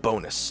 Enjoy the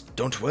bonus.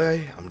 Don't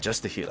worry, I'm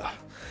just a healer.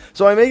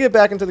 So I may get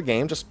back into the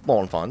game, just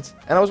blowing funds,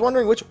 and I was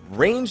wondering which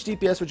range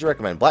DPS would you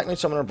recommend? Black Mage,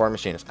 Summoner, Bar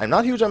Machinist. I'm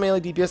not huge on melee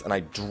DPS, and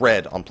I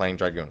dread on playing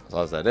Dragoon, as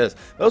loud as that is.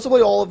 I also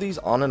play all of these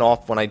on and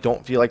off when I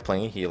don't feel like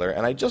playing a healer,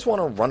 and I just want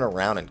to run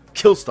around and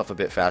kill stuff a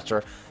bit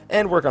faster,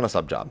 and work on a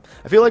sub job.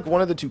 I feel like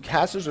one of the two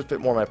casters would fit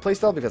more my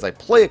playstyle because I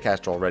play a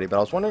caster already, but I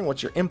was wondering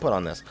what's your input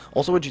on this.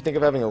 Also, would you think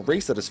of having a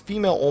race that is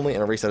female only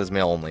and a race that is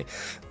male only?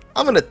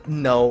 I'm gonna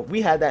no.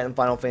 We had that in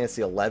Final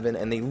Fantasy 11,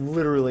 and they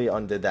literally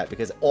undid that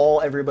because all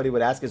everybody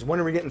would ask is, when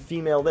are we getting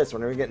female this?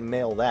 When are we getting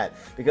male that?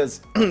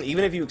 Because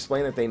even if you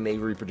explain that they may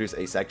reproduce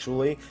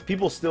asexually,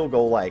 people still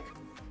go like,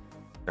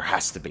 there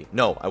has to be.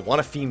 No, I want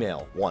a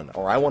female one,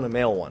 or I want a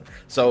male one.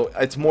 So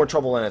it's more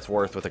trouble than it's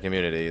worth with the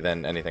community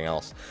than anything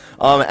else.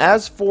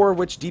 As for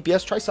which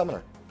DPS, try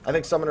Summoner. I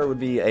think Summoner would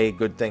be a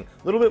good thing.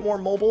 A little bit more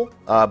mobile.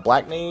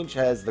 Black Mage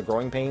has the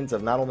growing pains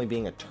of not only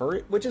being a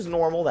turret, which is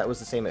normal, that was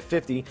the same at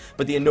 50,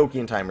 but the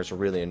Enochian timers are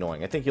really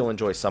annoying. I think you'll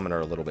enjoy Summoner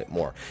a little bit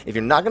more. If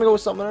you're not going to go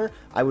with Summoner,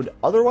 I would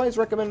otherwise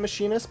recommend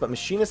Machinist, but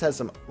Machinist has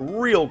some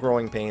real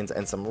growing pains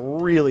and some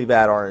really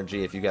bad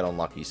RNG if you get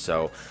unlucky,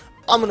 so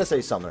I'm going to say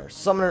Summoner.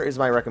 Summoner is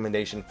my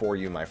recommendation for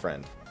you, my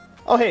friend.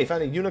 Oh, hey,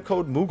 found a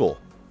Unicode Moogle.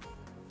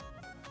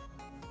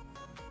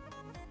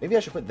 Maybe I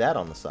should put that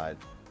on the side.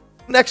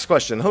 Next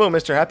question. Hello,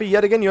 Mr. Happy.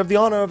 Yet again, you have the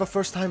honor of a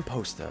first-time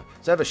poster.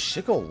 So I have a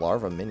Shiko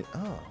Larva Mini.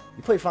 Oh,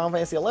 you play Final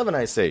Fantasy 11,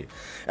 I see.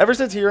 Ever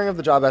since hearing of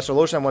the job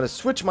Astrologian, I want to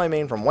switch my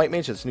main from White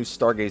Mage to this new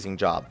stargazing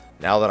job.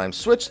 Now that I'm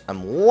switched,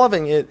 I'm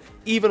loving it,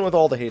 even with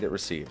all the hate it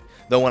received.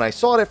 Though when I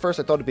saw it at first,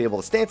 I thought it'd be able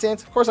to stance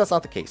dance. Of course, that's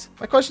not the case.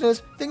 My question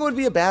is, think it would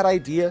be a bad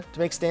idea to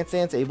make stance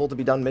dance able to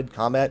be done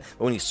mid-combat,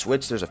 but when you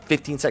switch, there's a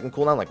 15-second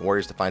cooldown like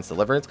Warriors Defiance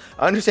Deliverance?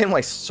 I understand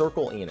why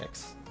Circle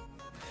Enix.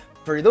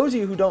 For those of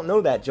you who don't know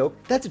that joke,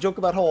 that's a joke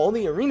about how all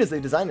the arenas they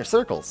design are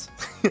circles.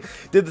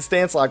 Did the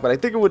stance lock, but I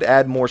think it would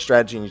add more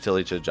strategy and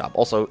utility to the job.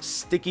 Also,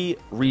 sticky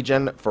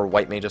regen for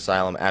White Mage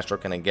Asylum. Astro,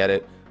 can I get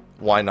it?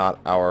 Why not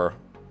our...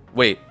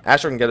 Wait,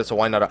 Astro can get it, so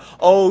why not our...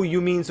 Oh,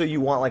 you mean so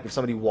you want, like, if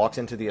somebody walks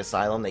into the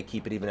asylum, they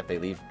keep it even if they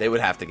leave? They would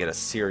have to get a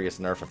serious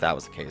nerf if that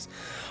was the case.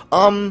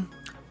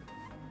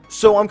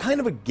 So I'm kind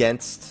of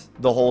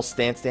against the whole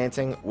stance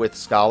dancing with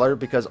Scholar,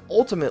 because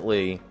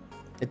ultimately...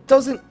 It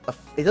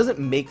doesn't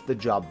make the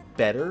job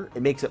better,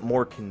 it makes it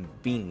more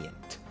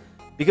convenient.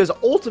 Because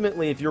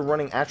ultimately, if you're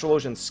running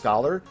Astrologian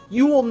Scholar,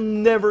 you will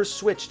never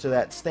switch to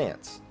that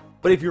stance.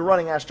 But if you're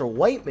running Astro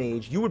White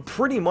Mage, you would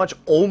pretty much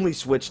only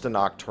switch to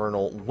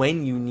Nocturnal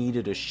when you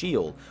needed a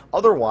shield.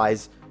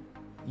 Otherwise,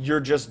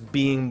 you're just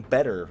being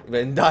better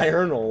than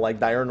Diurnal, like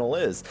Diurnal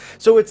is.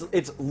 So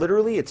it's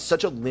literally, it's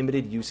such a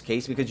limited use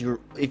case, because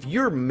if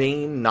you're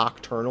main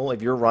Nocturnal,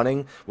 if you're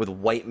running with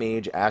White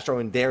Mage Astro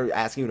and they're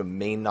asking you to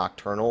main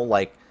Nocturnal,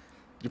 like,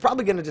 you're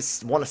probably going to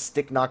just want to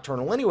stick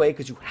Nocturnal anyway,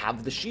 because you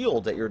have the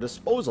shield at your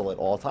disposal at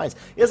all times.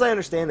 Yes, I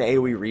understand the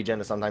AoE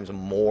regen is sometimes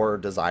more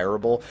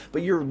desirable,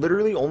 but you're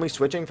literally only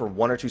switching for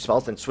one or two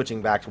spells and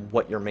switching back to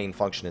what your main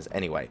function is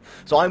anyway.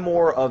 So I'm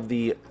more on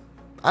the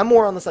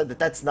side that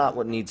that's not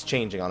what needs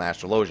changing on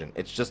Astrologian.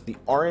 It's just the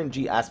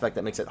RNG aspect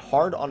that makes it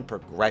hard on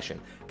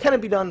progression. Can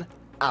it be done?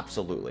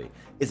 Absolutely.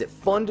 Is it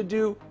fun to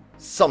do?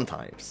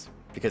 Sometimes.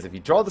 Because if you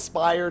draw the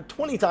Spire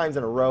 20 times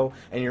in a row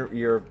and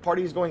your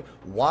party is going,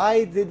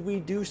 why did we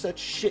do such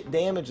shit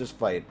damage this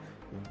fight?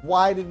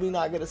 Why did we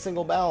not get a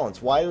single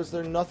balance? Why was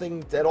there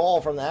nothing at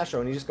all from the Astro?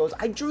 And he just goes,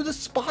 I drew the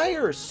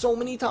Spire so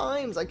many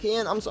times.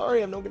 I'm sorry,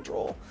 I have no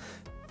control.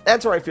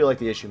 That's where I feel like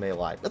the issue may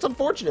lie. That's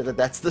unfortunate that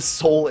that's the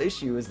sole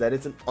issue, is that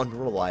it's an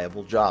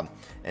unreliable job.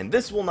 And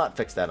this will not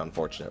fix that,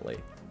 unfortunately.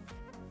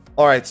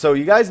 Alright, so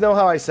you guys know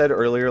how I said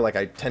earlier, like,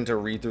 I tend to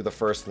read through the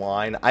first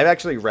line. I've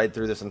actually read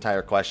through this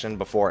entire question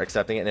before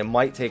accepting it, and it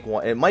might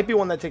be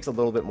one that takes a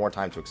little bit more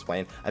time to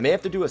explain. I may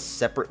have to do a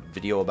separate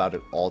video about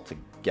it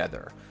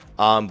altogether.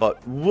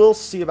 But we'll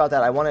see about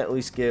that. I want to at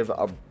least give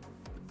a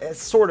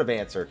sort of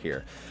answer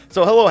here.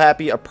 So hello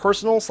Happy, a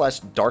personal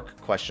 / dark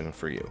question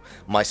for you.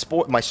 My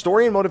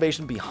story and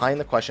motivation behind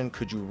the question,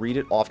 could you read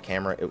it off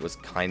camera? It was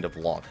kind of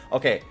long.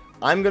 Okay,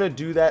 I'm gonna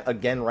do that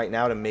again right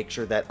now to make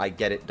sure that I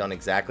get it done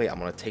exactly. I'm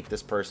gonna take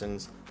this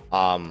person's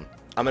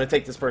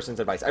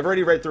advice. I've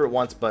already read through it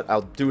once, but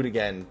I'll do it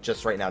again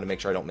just right now to make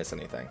sure I don't miss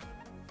anything.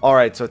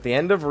 Alright, so at the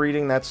end of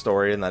reading that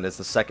story, and that is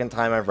the second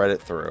time I've read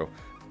it through,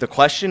 the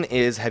question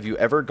is, have you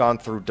ever gone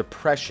through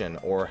depression,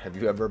 or have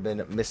you ever been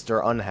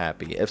Mr.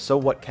 Unhappy? If so,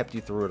 what kept you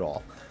through it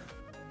all?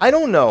 I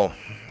don't know.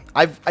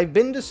 I've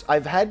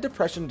had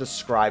depression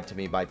described to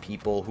me by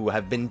people who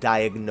have been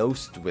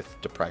diagnosed with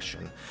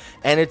depression,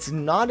 and it's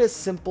not as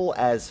simple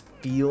as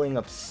feeling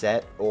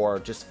upset or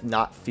just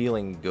not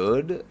feeling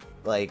good.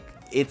 Like,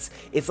 it's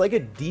like a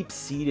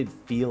deep-seated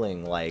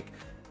feeling like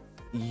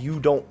you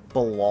don't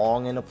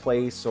belong in a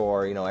place,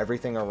 or, you know,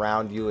 everything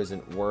around you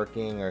isn't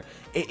working, or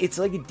it's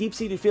like a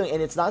deep-seated feeling,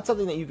 and it's not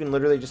something that you can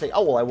literally just say,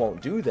 oh, well, I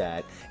won't do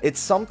that. It's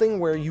something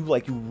where you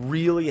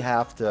really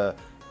have to,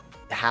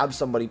 have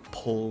somebody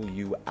pull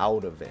you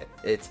out of it.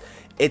 It's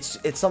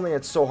something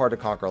that's so hard to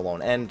conquer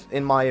alone. And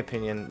in my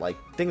opinion, like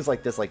things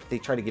like this, like they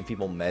try to give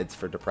people meds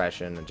for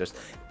depression and just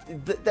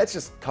that's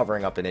just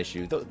covering up an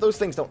issue. Those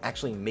things don't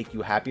actually make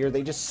you happier.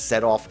 They just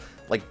set off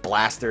like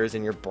blasters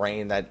in your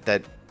brain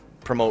that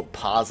promote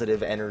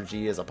positive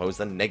energy as opposed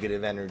to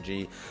negative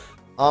energy.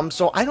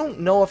 So I don't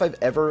know if I've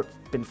ever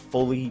been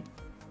fully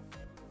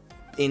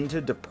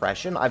into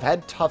depression. I've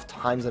had tough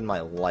times in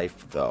my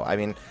life, though. I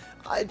mean,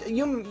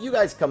 you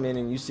guys come in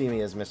and you see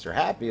me as Mr.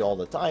 Happy all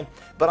the time,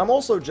 but I'm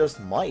also just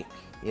Mike,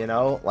 you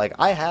know? Like,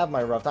 I have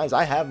my rough times.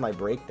 I have my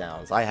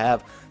breakdowns. I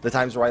have the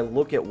times where I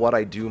look at what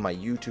I do, my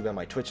YouTube and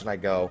my Twitch, and I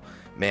go,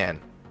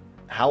 man,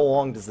 how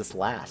long does this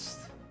last?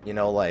 You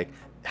know, like,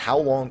 how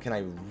long can I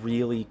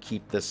really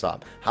keep this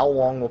up? How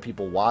long will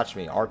people watch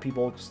me? Are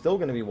people still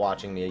going to be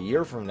watching me a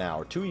year from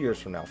now, or 2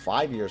 years from now,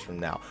 5 years from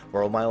now?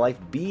 Where will my life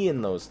be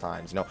in those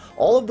times? You know,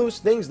 all of those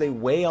things, they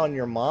weigh on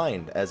your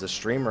mind as a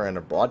streamer and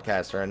a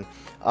broadcaster. And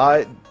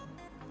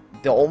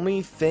the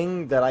only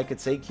thing that I could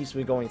say keeps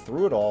me going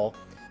through it all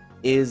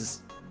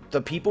is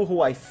the people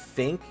who I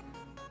think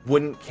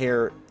wouldn't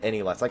care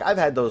any less. Like, I've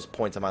had those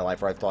points in my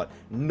life where I thought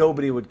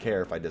nobody would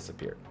care if I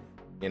disappeared,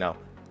 you know?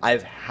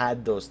 I've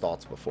had those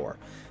thoughts before.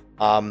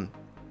 And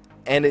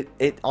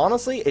it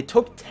honestly, it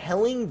took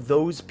telling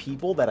those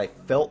people that I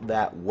felt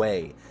that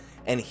way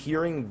and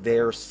hearing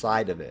their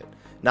side of it.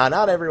 Now,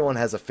 not everyone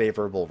has a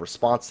favorable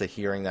response to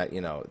hearing that,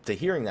 you know,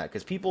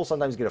 because people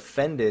sometimes get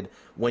offended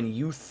when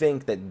you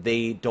think that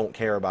they don't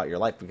care about your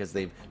life because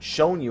they've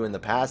shown you in the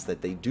past that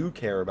they do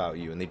care about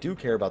you and they do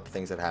care about the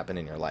things that happen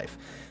in your life.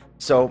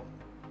 So,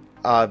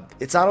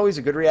 it's not always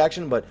a good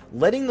reaction, but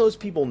letting those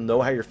people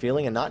know how you're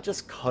feeling and not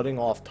just cutting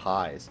off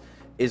ties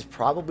is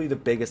probably the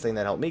biggest thing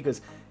that helped me,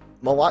 because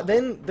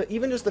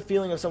even just the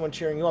feeling of someone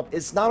cheering you up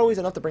is not always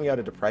enough to bring you out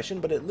of depression,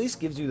 but at least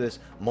gives you this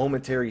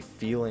momentary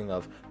feeling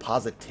of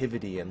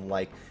positivity and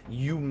like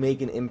you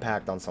make an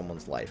impact on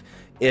someone's life.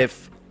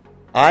 That's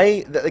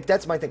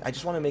my thing. I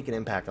just want to make an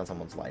impact on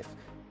someone's life.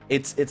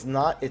 It's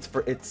not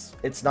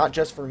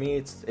just for me.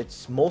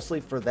 It's mostly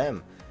for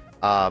them.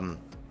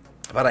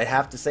 But I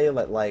have to say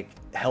that, like,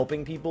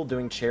 helping people,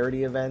 doing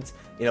charity events,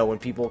 you know, when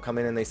people come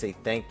in and they say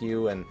thank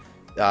you, and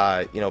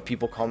you know,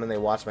 people come and they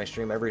watch my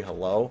stream every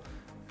hello,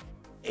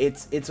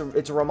 it's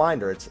a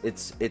reminder.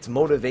 It's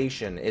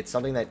motivation. It's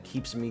something that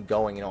keeps me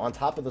going, you know, on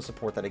top of the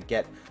support that I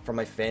get from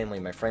my family,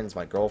 my friends,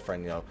 my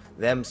girlfriend, you know,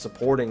 them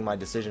supporting my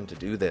decision to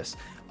do this.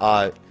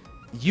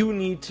 You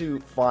need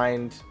to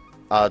find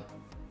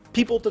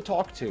people to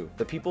talk to,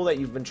 the people that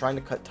you've been trying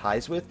to cut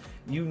ties with.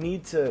 You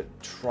need to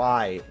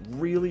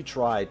really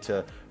try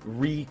to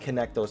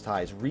reconnect those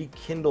ties,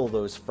 rekindle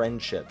those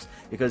friendships,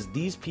 because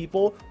these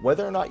people,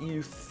 whether or not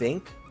you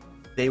think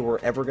they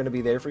were ever going to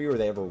be there for you or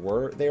they ever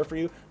were there for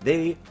you,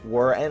 they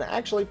were and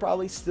actually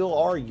probably still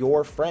are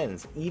your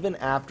friends, even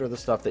after the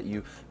stuff that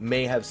you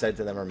may have said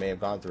to them or may have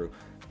gone through.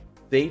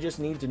 They just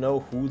need to know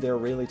who they're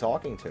really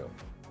talking to.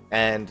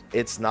 And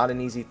it's not an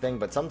easy thing,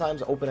 but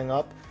sometimes opening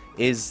up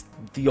is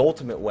the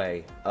ultimate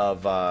way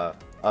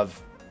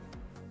of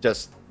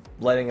just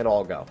letting it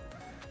all go.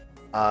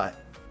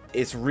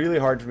 It's really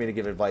hard for me to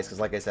give advice because,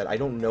 like I said, I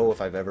don't know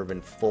if I've ever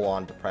been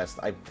full-on depressed.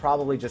 I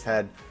probably just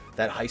had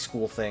that high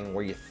school thing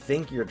where you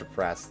think you're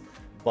depressed,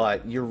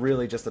 but you're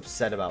really just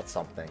upset about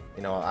something.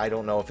 You know, I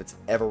don't know if it's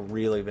ever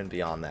really been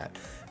beyond that.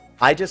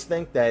 I just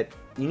think that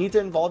you need to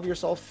involve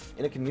yourself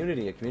in a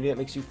community that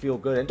makes you feel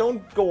good, and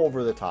don't go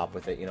over the top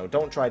with it. You know,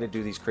 don't try to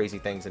do these crazy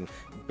things and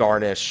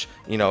garnish,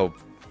 you know,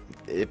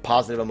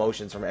 positive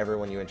emotions from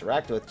everyone you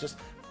interact with. Just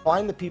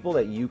find the people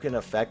that you can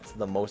affect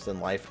the most in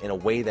life in a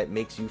way that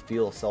makes you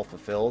feel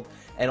self-fulfilled,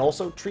 and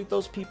also treat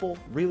those people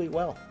really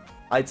well.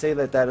 I'd say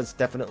that is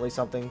definitely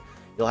something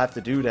you'll have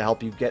to do to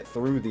help you get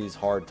through these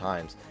hard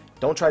times.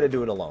 Don't try to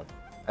do it alone.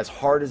 As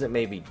hard as it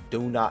may be,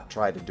 do not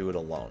try to do it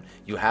alone.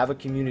 You have a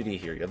community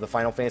here. You have the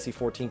Final Fantasy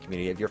XIV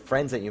community. You have your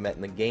friends that you met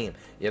in the game.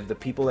 You have the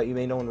people that you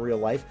may know in real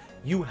life.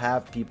 You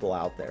have people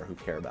out there who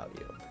care about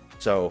you.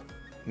 So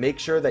make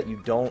sure that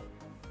you don't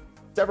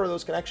sever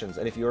those connections.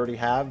 And if you already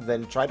have,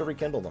 then try to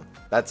rekindle them.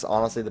 That's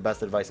honestly the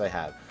best advice I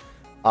have.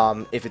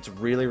 If it's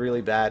really,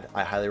 really bad,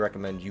 I highly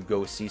recommend you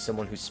go see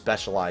someone who's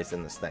specialized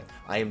in this thing.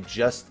 I am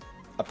just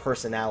a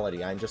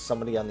personality. I'm just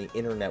somebody on the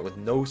internet with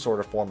no sort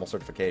of formal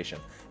certification,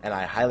 and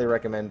I highly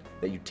recommend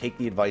that you take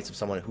the advice of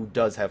someone who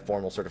does have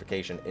formal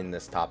certification in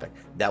this topic.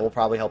 That will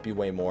probably help you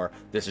way more.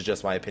 This is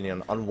just my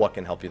opinion on what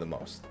can help you the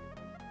most.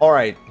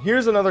 Alright,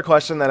 here's another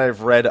question that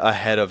I've read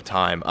ahead of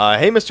time.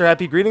 Hey Mr.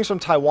 Happy, greetings from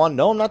Taiwan.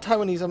 No, I'm not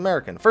Taiwanese, I'm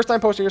American. First time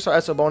poster here, so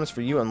SO bonus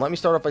for you, and let me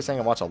start off by saying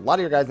I watch a lot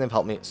of your guys and they've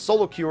helped me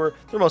solo cure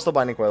through most of the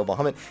binding coilable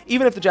helmet,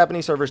 even if the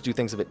Japanese servers do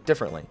things a bit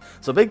differently.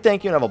 So big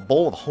thank you, and I have a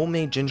bowl of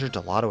homemade ginger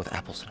gelato with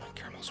apple cinnamon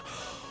caramels.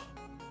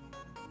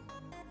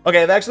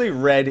 Okay, I've actually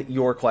read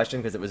your question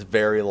because it was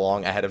very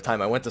long ahead of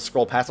time. I went to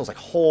scroll past, I was like,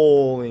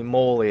 holy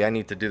moly, I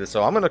need to do this.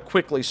 So I'm going to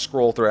quickly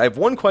scroll through it. I have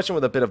one question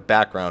with a bit of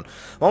background.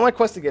 I'm on my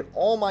quest to get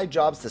all my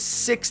jobs to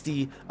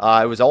 60.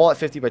 I was all at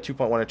 50 by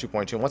 2.1 and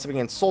 2.2. And once I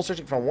began soul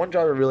searching for one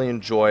job I really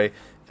enjoy,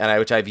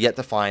 which I've yet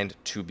to find,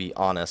 to be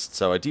honest.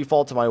 So I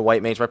default to my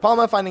white mage. My problem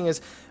I'm finding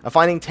is I'm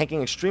finding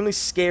tanking extremely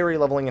scary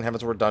leveling in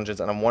Heavensward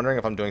dungeons, and I'm wondering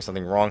if I'm doing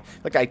something wrong.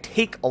 Like, I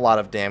take a lot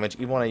of damage,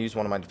 even when I use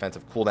one of my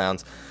defensive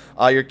cooldowns.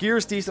 Your gear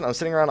is decent. I'm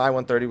sitting around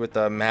I-130 with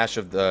the mash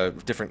of the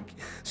different,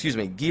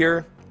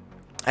 gear.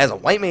 As a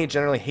white mage,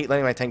 generally hate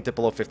letting my tank dip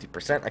below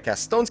 50%. I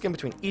cast Stone Skin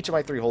between each of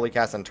my 3 holy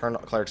casts and turn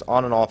clerics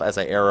on and off as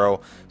I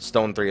arrow,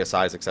 Stone 3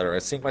 asides, etc.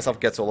 Seeing myself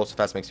get so low so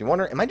fast makes me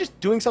wonder, am I just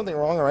doing something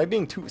wrong, or am I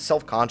being too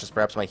self-conscious?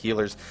 Perhaps my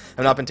healers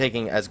have not been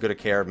taking as good a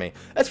care of me.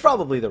 That's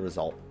probably the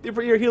result.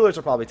 Your healers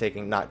are probably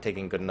not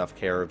taking good enough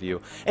care of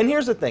you. And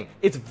here's the thing,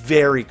 it's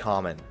very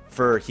common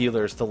for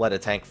healers to let a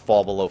tank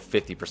fall below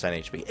 50%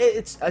 HP.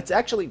 It's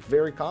actually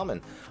very common.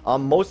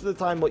 Most of the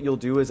time what you'll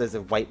do is, as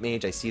a white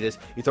mage, I see this,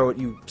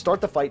 you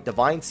start the fight,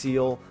 Divine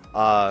Seal,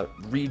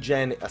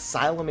 regen,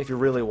 Asylum if you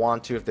really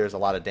want to, if there's a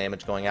lot of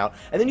damage going out,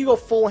 and then you go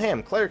full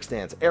ham, Cleric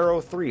Stance, Arrow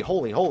 3,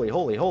 Holy,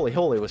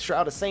 with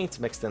Shroud of Saints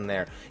mixed in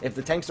there. If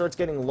the tank starts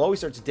getting low, he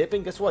starts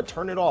dipping, guess what?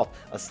 Turn it off.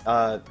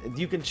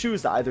 You can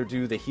choose to either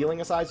do the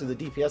healing asides or the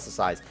DPS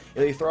asides.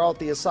 You throw out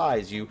the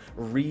asides, you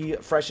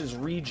refresh his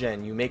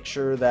regen, you make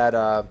sure that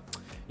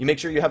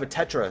you have a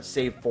Tetra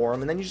saved for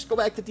him, and then you just go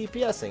back to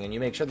DPSing, and you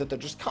make sure that they're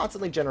just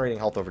constantly generating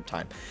health over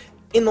time.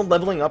 In the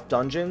leveling up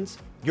dungeons,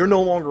 you're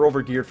no longer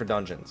over-geared for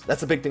dungeons.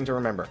 That's a big thing to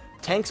remember.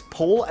 Tanks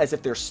pull as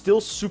if they're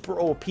still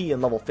super OP in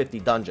level 50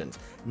 dungeons.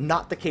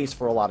 Not the case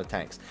for a lot of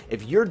tanks.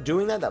 If you're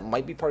doing that, that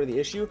might be part of the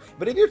issue,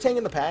 but if you're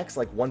tanking the packs,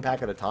 like 1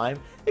 pack at a time,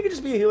 it could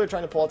just be a healer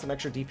trying to pull out some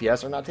extra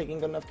DPS or not taking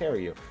good enough care of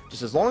you.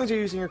 Just as long as you're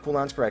using your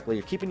cooldowns correctly,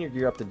 you're keeping your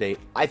gear up to date,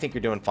 I think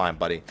you're doing fine,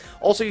 buddy.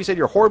 Also, you said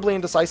you're horribly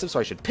indecisive, so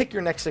I should pick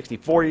your next 60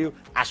 for you,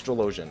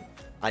 Astrologian.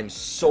 I'm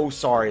so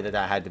sorry that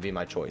had to be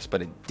my choice,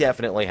 but it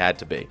definitely had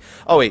to be.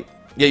 Oh, wait.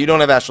 Yeah, you don't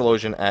have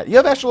Astrologian at... You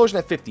have Astrologian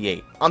at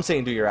 58. I'm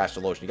saying do your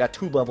Astrologian. You got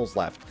 2 levels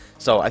left,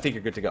 so I think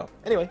you're good to go.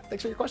 Anyway,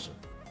 thanks for your question.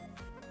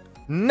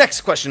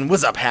 Next question.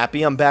 What's up,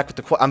 Happy? I'm back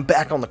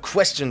on the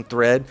question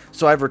thread,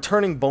 so I have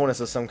returning bonus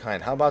of some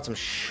kind. How about some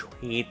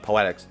sweet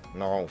poetics?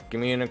 No,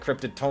 give me an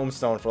encrypted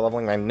tombstone for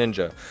leveling my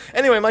ninja.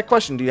 Anyway, my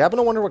question, do you happen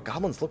to wonder what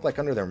goblins look like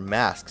under their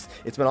masks?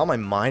 It's been on my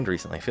mind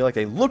recently. I feel like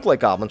they look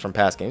like goblins from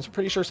past games. I'm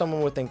pretty sure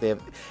someone would think they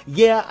have...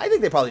 Yeah, I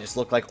think they probably just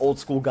look like old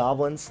school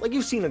goblins. Like,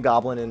 you've seen a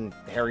goblin in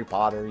Harry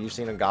Potter, you've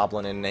seen a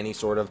goblin in any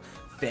sort of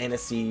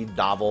fantasy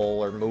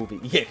novel or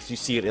movie. Yeah, because you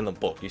see it in the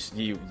book.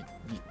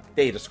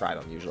 They describe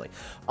them usually.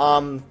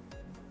 I'm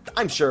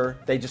sure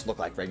they just look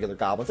like regular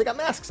goblins. They got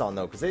masks on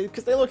though, because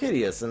they look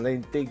hideous and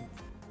they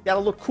gotta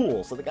look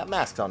cool, so they got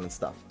masks on and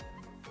stuff.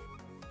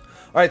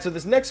 All right, so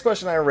this next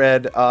question I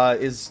read I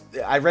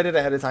read it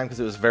ahead of time because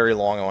it was very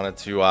long. I wanted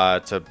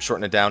to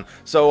shorten it down.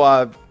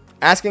 So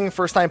asking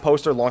first-time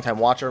poster, long-time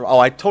watcher. Oh,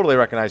 I totally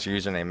recognize your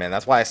username, man.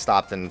 That's why I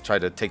stopped and tried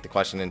to take the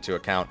question into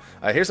account.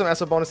 Here's some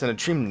ESO bonus and a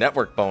Dream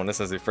Network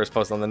bonus as the first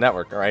post on the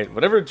network. All right,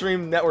 whatever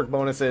Dream Network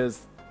bonus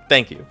is.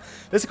 Thank you.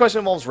 This question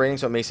involves rating,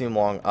 so it may seem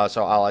long,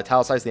 so I'll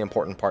italicize the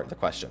important part of the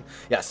question.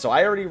 Yes, so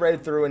I already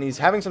read through, and he's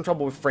having some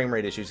trouble with frame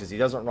rate issues because he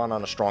doesn't run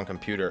on a strong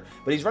computer.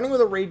 But he's running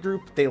with a raid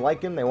group. They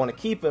like him. They want to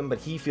keep him, but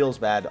he feels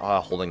bad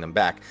holding them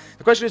back.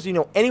 The question is, do you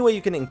know any way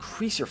you can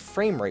increase your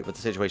frame rate with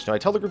the situation? Do I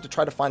tell the group to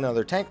try to find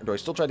another tank, or do I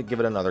still try to give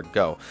it another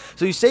go?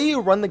 So you say you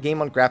run the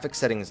game on graphics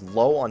settings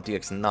low on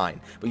DX9,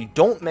 but you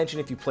don't mention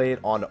if you play it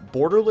on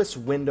borderless,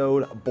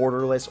 windowed,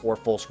 borderless, or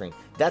full screen.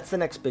 That's the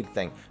next big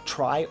thing.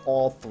 Try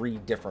all 3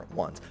 different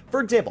ones. For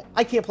example,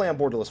 I can't play on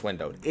borderless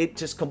windowed. It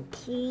just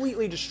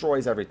completely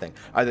destroys everything.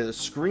 Either the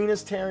screen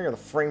is tearing or the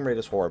frame rate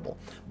is horrible.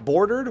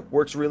 Bordered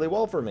works really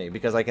well for me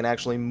because I can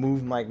actually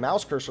move my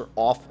mouse cursor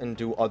off and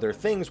do other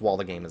things while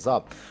the game is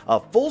up.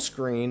 Full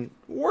screen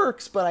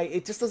works, but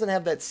it just doesn't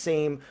have that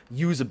same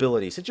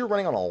usability. Since you're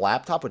running on a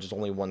laptop, which is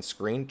only 1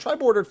 screen, try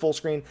bordered full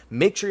screen.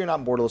 Make sure you're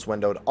not borderless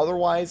windowed.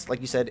 Otherwise,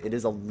 like you said, it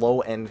is a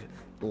low-end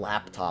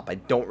laptop. I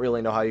don't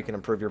really know how you can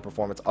improve your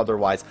performance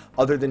otherwise,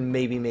 other than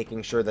maybe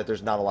making sure that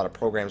there's not a lot of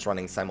programs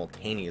running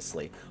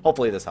simultaneously.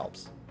 Hopefully this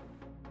helps.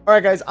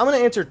 Alright guys, I'm going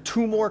to answer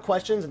 2 more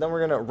questions and then we're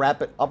going to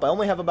wrap it up. I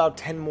only have about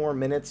 10 more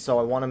minutes, so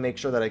I want to make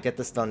sure that I get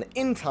this done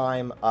in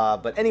time.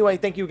 But anyway,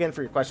 thank you again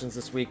for your questions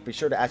this week. Be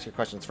sure to ask your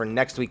questions for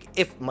next week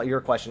if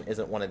your question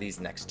isn't one of these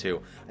next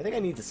 2. I think I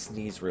need to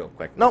sneeze real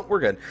quick. No, we're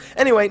good.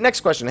 Anyway,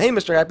 next question. Hey,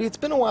 Mr. Happy, it's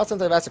been a while since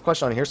I've asked a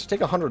question on here, so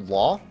take 100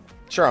 law.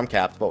 Sure, I'm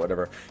capped, but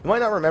whatever. You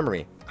might not remember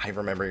me. I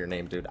remember your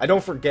name, dude. I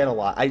don't forget a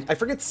lot. I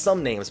forget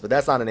some names, but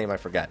that's not a name I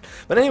forget.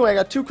 But anyway, I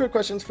got 2 quick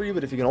questions for you,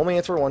 but if you can only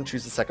answer one,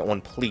 choose the second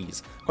one,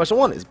 please. Question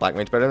 1, is Black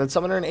Mage better than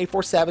Summoner and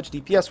A4 Savage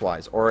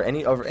DPS-wise, or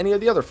any of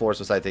the other floors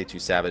besides A2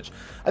 Savage?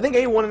 I think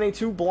A1 and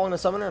A2 belong to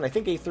Summoner, and I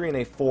think A3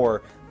 and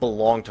A4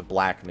 belong to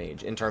Black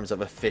Mage in terms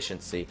of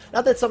efficiency.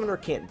 Not that Summoner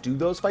can't do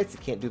those fights,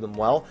 they can't do them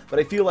well, but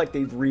I feel like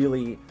they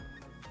really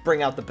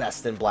bring out the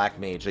best in Black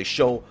Mage. They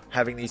show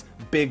having these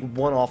big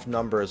one-off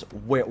numbers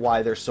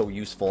why they're so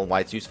useful and why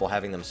it's useful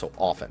having them so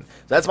often. So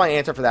that's my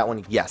answer for that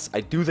one. Yes,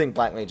 I do think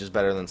Black Mage is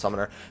better than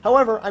Summoner.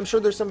 However, I'm sure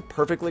there's some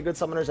perfectly good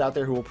Summoners out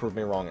there who will prove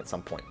me wrong at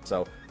some point.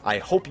 So I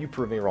hope you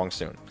prove me wrong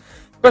soon.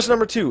 Question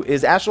number 2,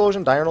 is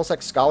Astrologian Diurnal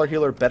Sect Scholar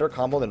Healer better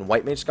combo than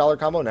White Mage Scholar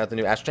combo now that the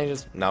new Astro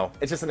changes? No.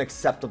 It's just an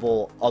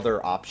acceptable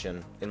other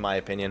option, in my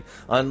opinion.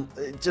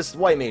 Just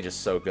White Mage is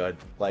so good.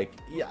 Like,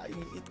 yeah,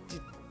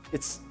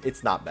 it's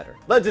not better.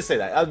 Let's just say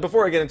that.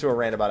 Before I get into a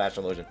rant about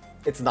Astrologian,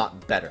 it's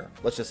not better.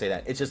 Let's just say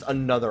that. It's just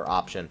another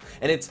option.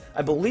 And it's,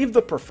 I believe,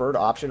 the preferred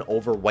option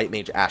over White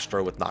Mage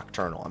Astro with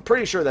Nocturnal. I'm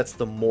pretty sure that's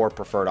the more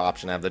preferred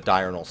option to have the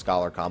Diurnal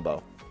Scholar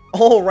combo.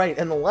 All right,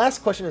 and the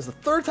last question is the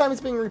third time it's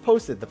being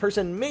reposted. The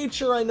person made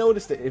sure I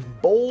noticed it in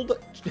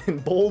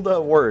bold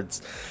words.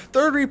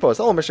 Third repost.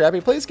 Hello, Mrhappy. I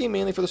play this game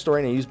mainly for the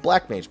story and I use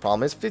Black Mage.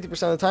 Problem is, 50%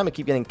 of the time I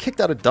keep getting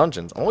kicked out of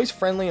dungeons. I'm always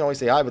friendly and always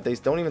say hi, but they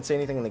don't even say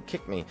anything and they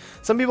kick me.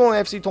 Some people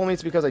in FC told me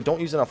it's because I don't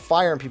use enough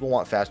fire and people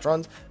want fast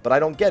runs, but I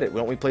don't get it.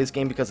 Don't we play this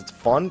game because it's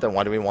fun? Then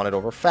why do we want it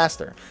over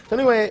faster? So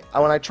anyway,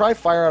 when I try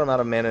fire out, I'm out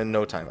of mana in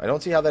no time. I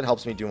don't see how that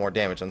helps me do more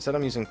damage. Instead,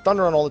 I'm using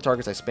thunder on all the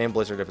targets. I spam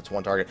blizzard if it's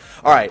one target.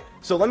 All right,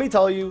 so let me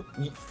tell you,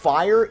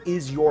 fire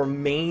is your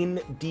main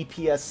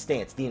DPS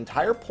stance. The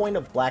entire point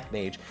of Black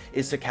Mage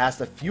is to cast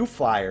a few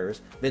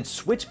fires, then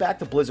switch back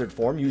to Blizzard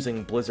form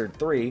using Blizzard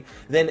 3,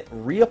 then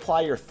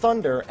reapply your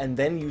Thunder, and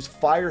then use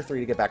Fire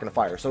 3 to get back into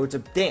fire. So it's a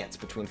dance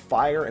between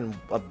fire and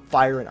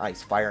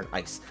ice, fire and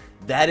ice.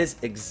 That is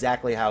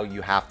exactly how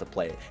you have to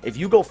play it. If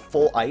you go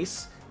full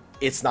ice,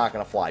 it's not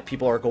going to fly.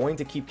 People are going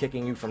to keep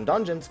kicking you from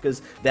dungeons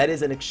because that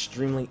is an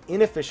extremely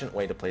inefficient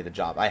way to play the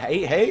job. I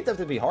hate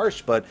to be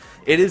harsh, but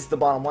it is the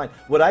bottom line.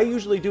 What I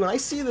usually do, and I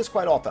see this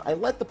quite often, I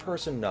let the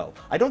person know.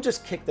 I don't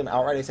just kick them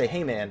outright. I say,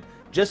 hey man,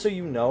 just so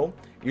you know,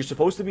 you're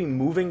supposed to be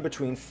moving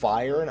between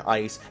fire and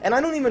ice. And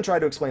I don't even try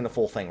to explain the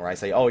full thing where I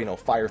say, oh, you know,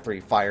 fire 3,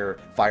 fire,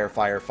 fire,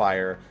 fire,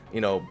 fire,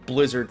 you know,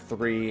 blizzard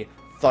 3,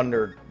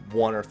 thunder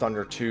 1 or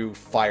thunder 2,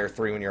 fire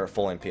 3 when you're at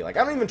full MP. Like,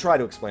 I don't even try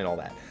to explain all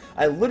that.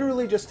 I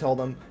literally just tell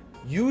them,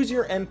 use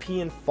your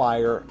MP and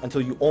fire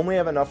until you only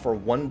have enough for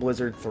one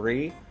Blizzard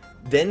 3,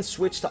 then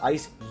switch to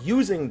Ice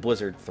using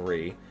Blizzard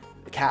 3,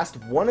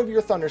 cast one of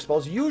your Thunder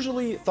spells,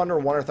 usually Thunder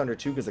 1 or Thunder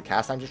 2 because the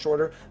cast times are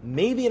shorter,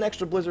 maybe an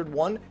extra Blizzard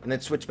 1, and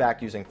then switch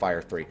back using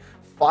Fire 3.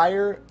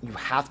 Fire, you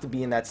have to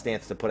be in that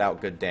stance to put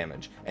out good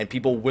damage, and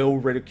people will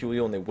ridicule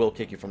you and they will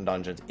kick you from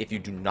dungeons if you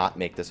do not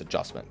make this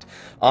adjustment.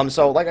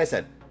 So, like I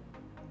said,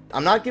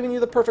 I'm not giving you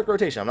the perfect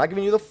rotation. I'm not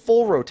giving you the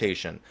full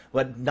rotation.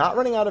 But not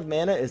running out of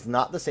mana is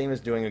not the same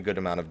as doing a good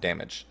amount of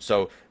damage.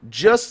 So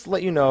just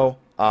let you know,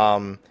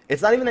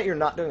 it's not even that you're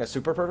not doing a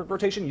super perfect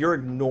rotation. You're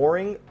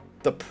ignoring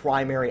the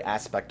primary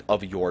aspect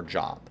of your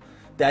job.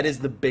 That is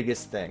the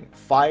biggest thing.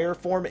 Fire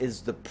form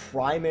is the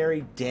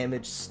primary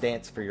damage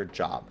stance for your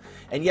job.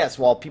 And yes,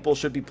 while people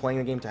should be playing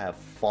the game to have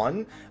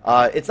fun,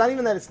 it's not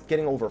even that it's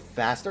getting over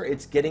faster,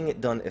 it's getting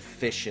it done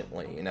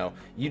efficiently, you know.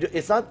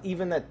 It's not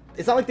even that,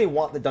 it's not like they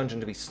want the dungeon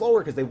to be slower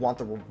because they want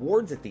the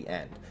rewards at the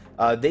end.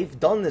 They've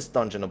done this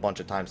dungeon a bunch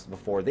of times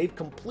before, they've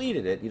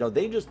completed it, you know,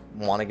 they just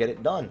want to get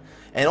it done.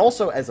 And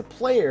also, as a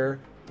player,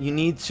 you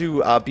need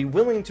to be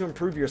willing to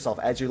improve yourself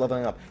as you're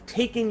leveling up.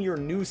 Take in your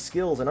new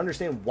skills and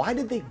understand, why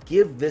did they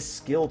give this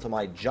skill to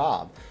my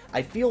job?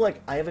 I feel like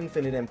I have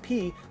infinite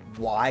MP.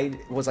 Why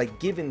was I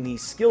given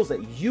these skills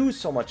that use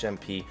so much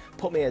MP,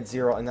 put me at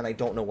 0, and then I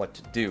don't know what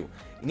to do?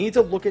 You need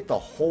to look at the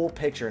whole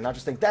picture and not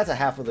just think, that's a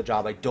half of the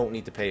job I don't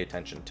need to pay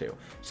attention to.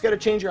 Just got to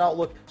change your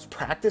outlook. Just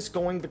practice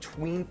going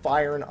between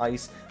fire and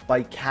ice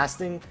by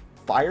casting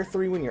Fire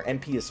 3 when your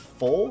MP is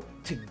full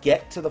to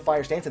get to the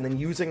fire stance, and then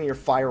using your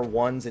Fire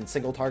 1s in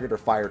single target or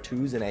Fire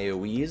 2s in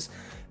AoEs.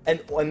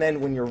 And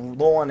then when you're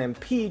low on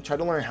MP, try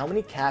to learn how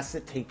many casts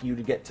it take you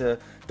to get to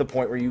the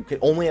point where you could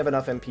only have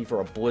enough MP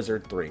for a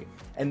Blizzard 3.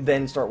 And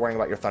then start worrying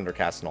about your Thunder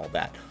casts and all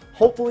that.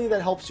 Hopefully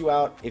that helps you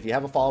out. If you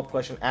have a follow-up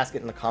question, ask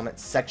it in the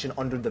comments section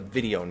under the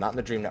video, not in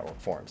the Dream Network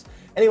forums.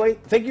 Anyway,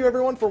 thank you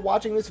everyone for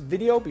watching this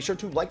video. Be sure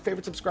to like,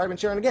 favorite, subscribe, and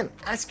share. And again,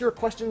 ask your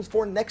questions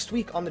for next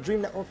week on the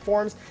Dream Network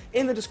forums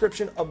in the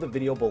description of the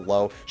video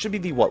below. Should be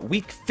the, what,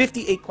 week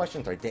 58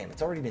 questions. Right, damn,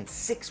 it's already been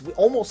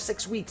almost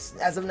 6 weeks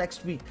as of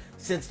next week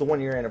since the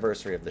 1-year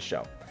anniversary of the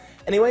show.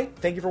 Anyway,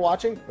 thank you for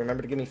watching.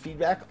 Remember to give me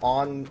feedback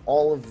on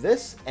all of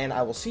this, and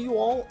I will see you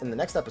all in the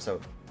next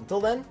episode.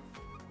 Until then,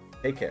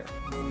 take care.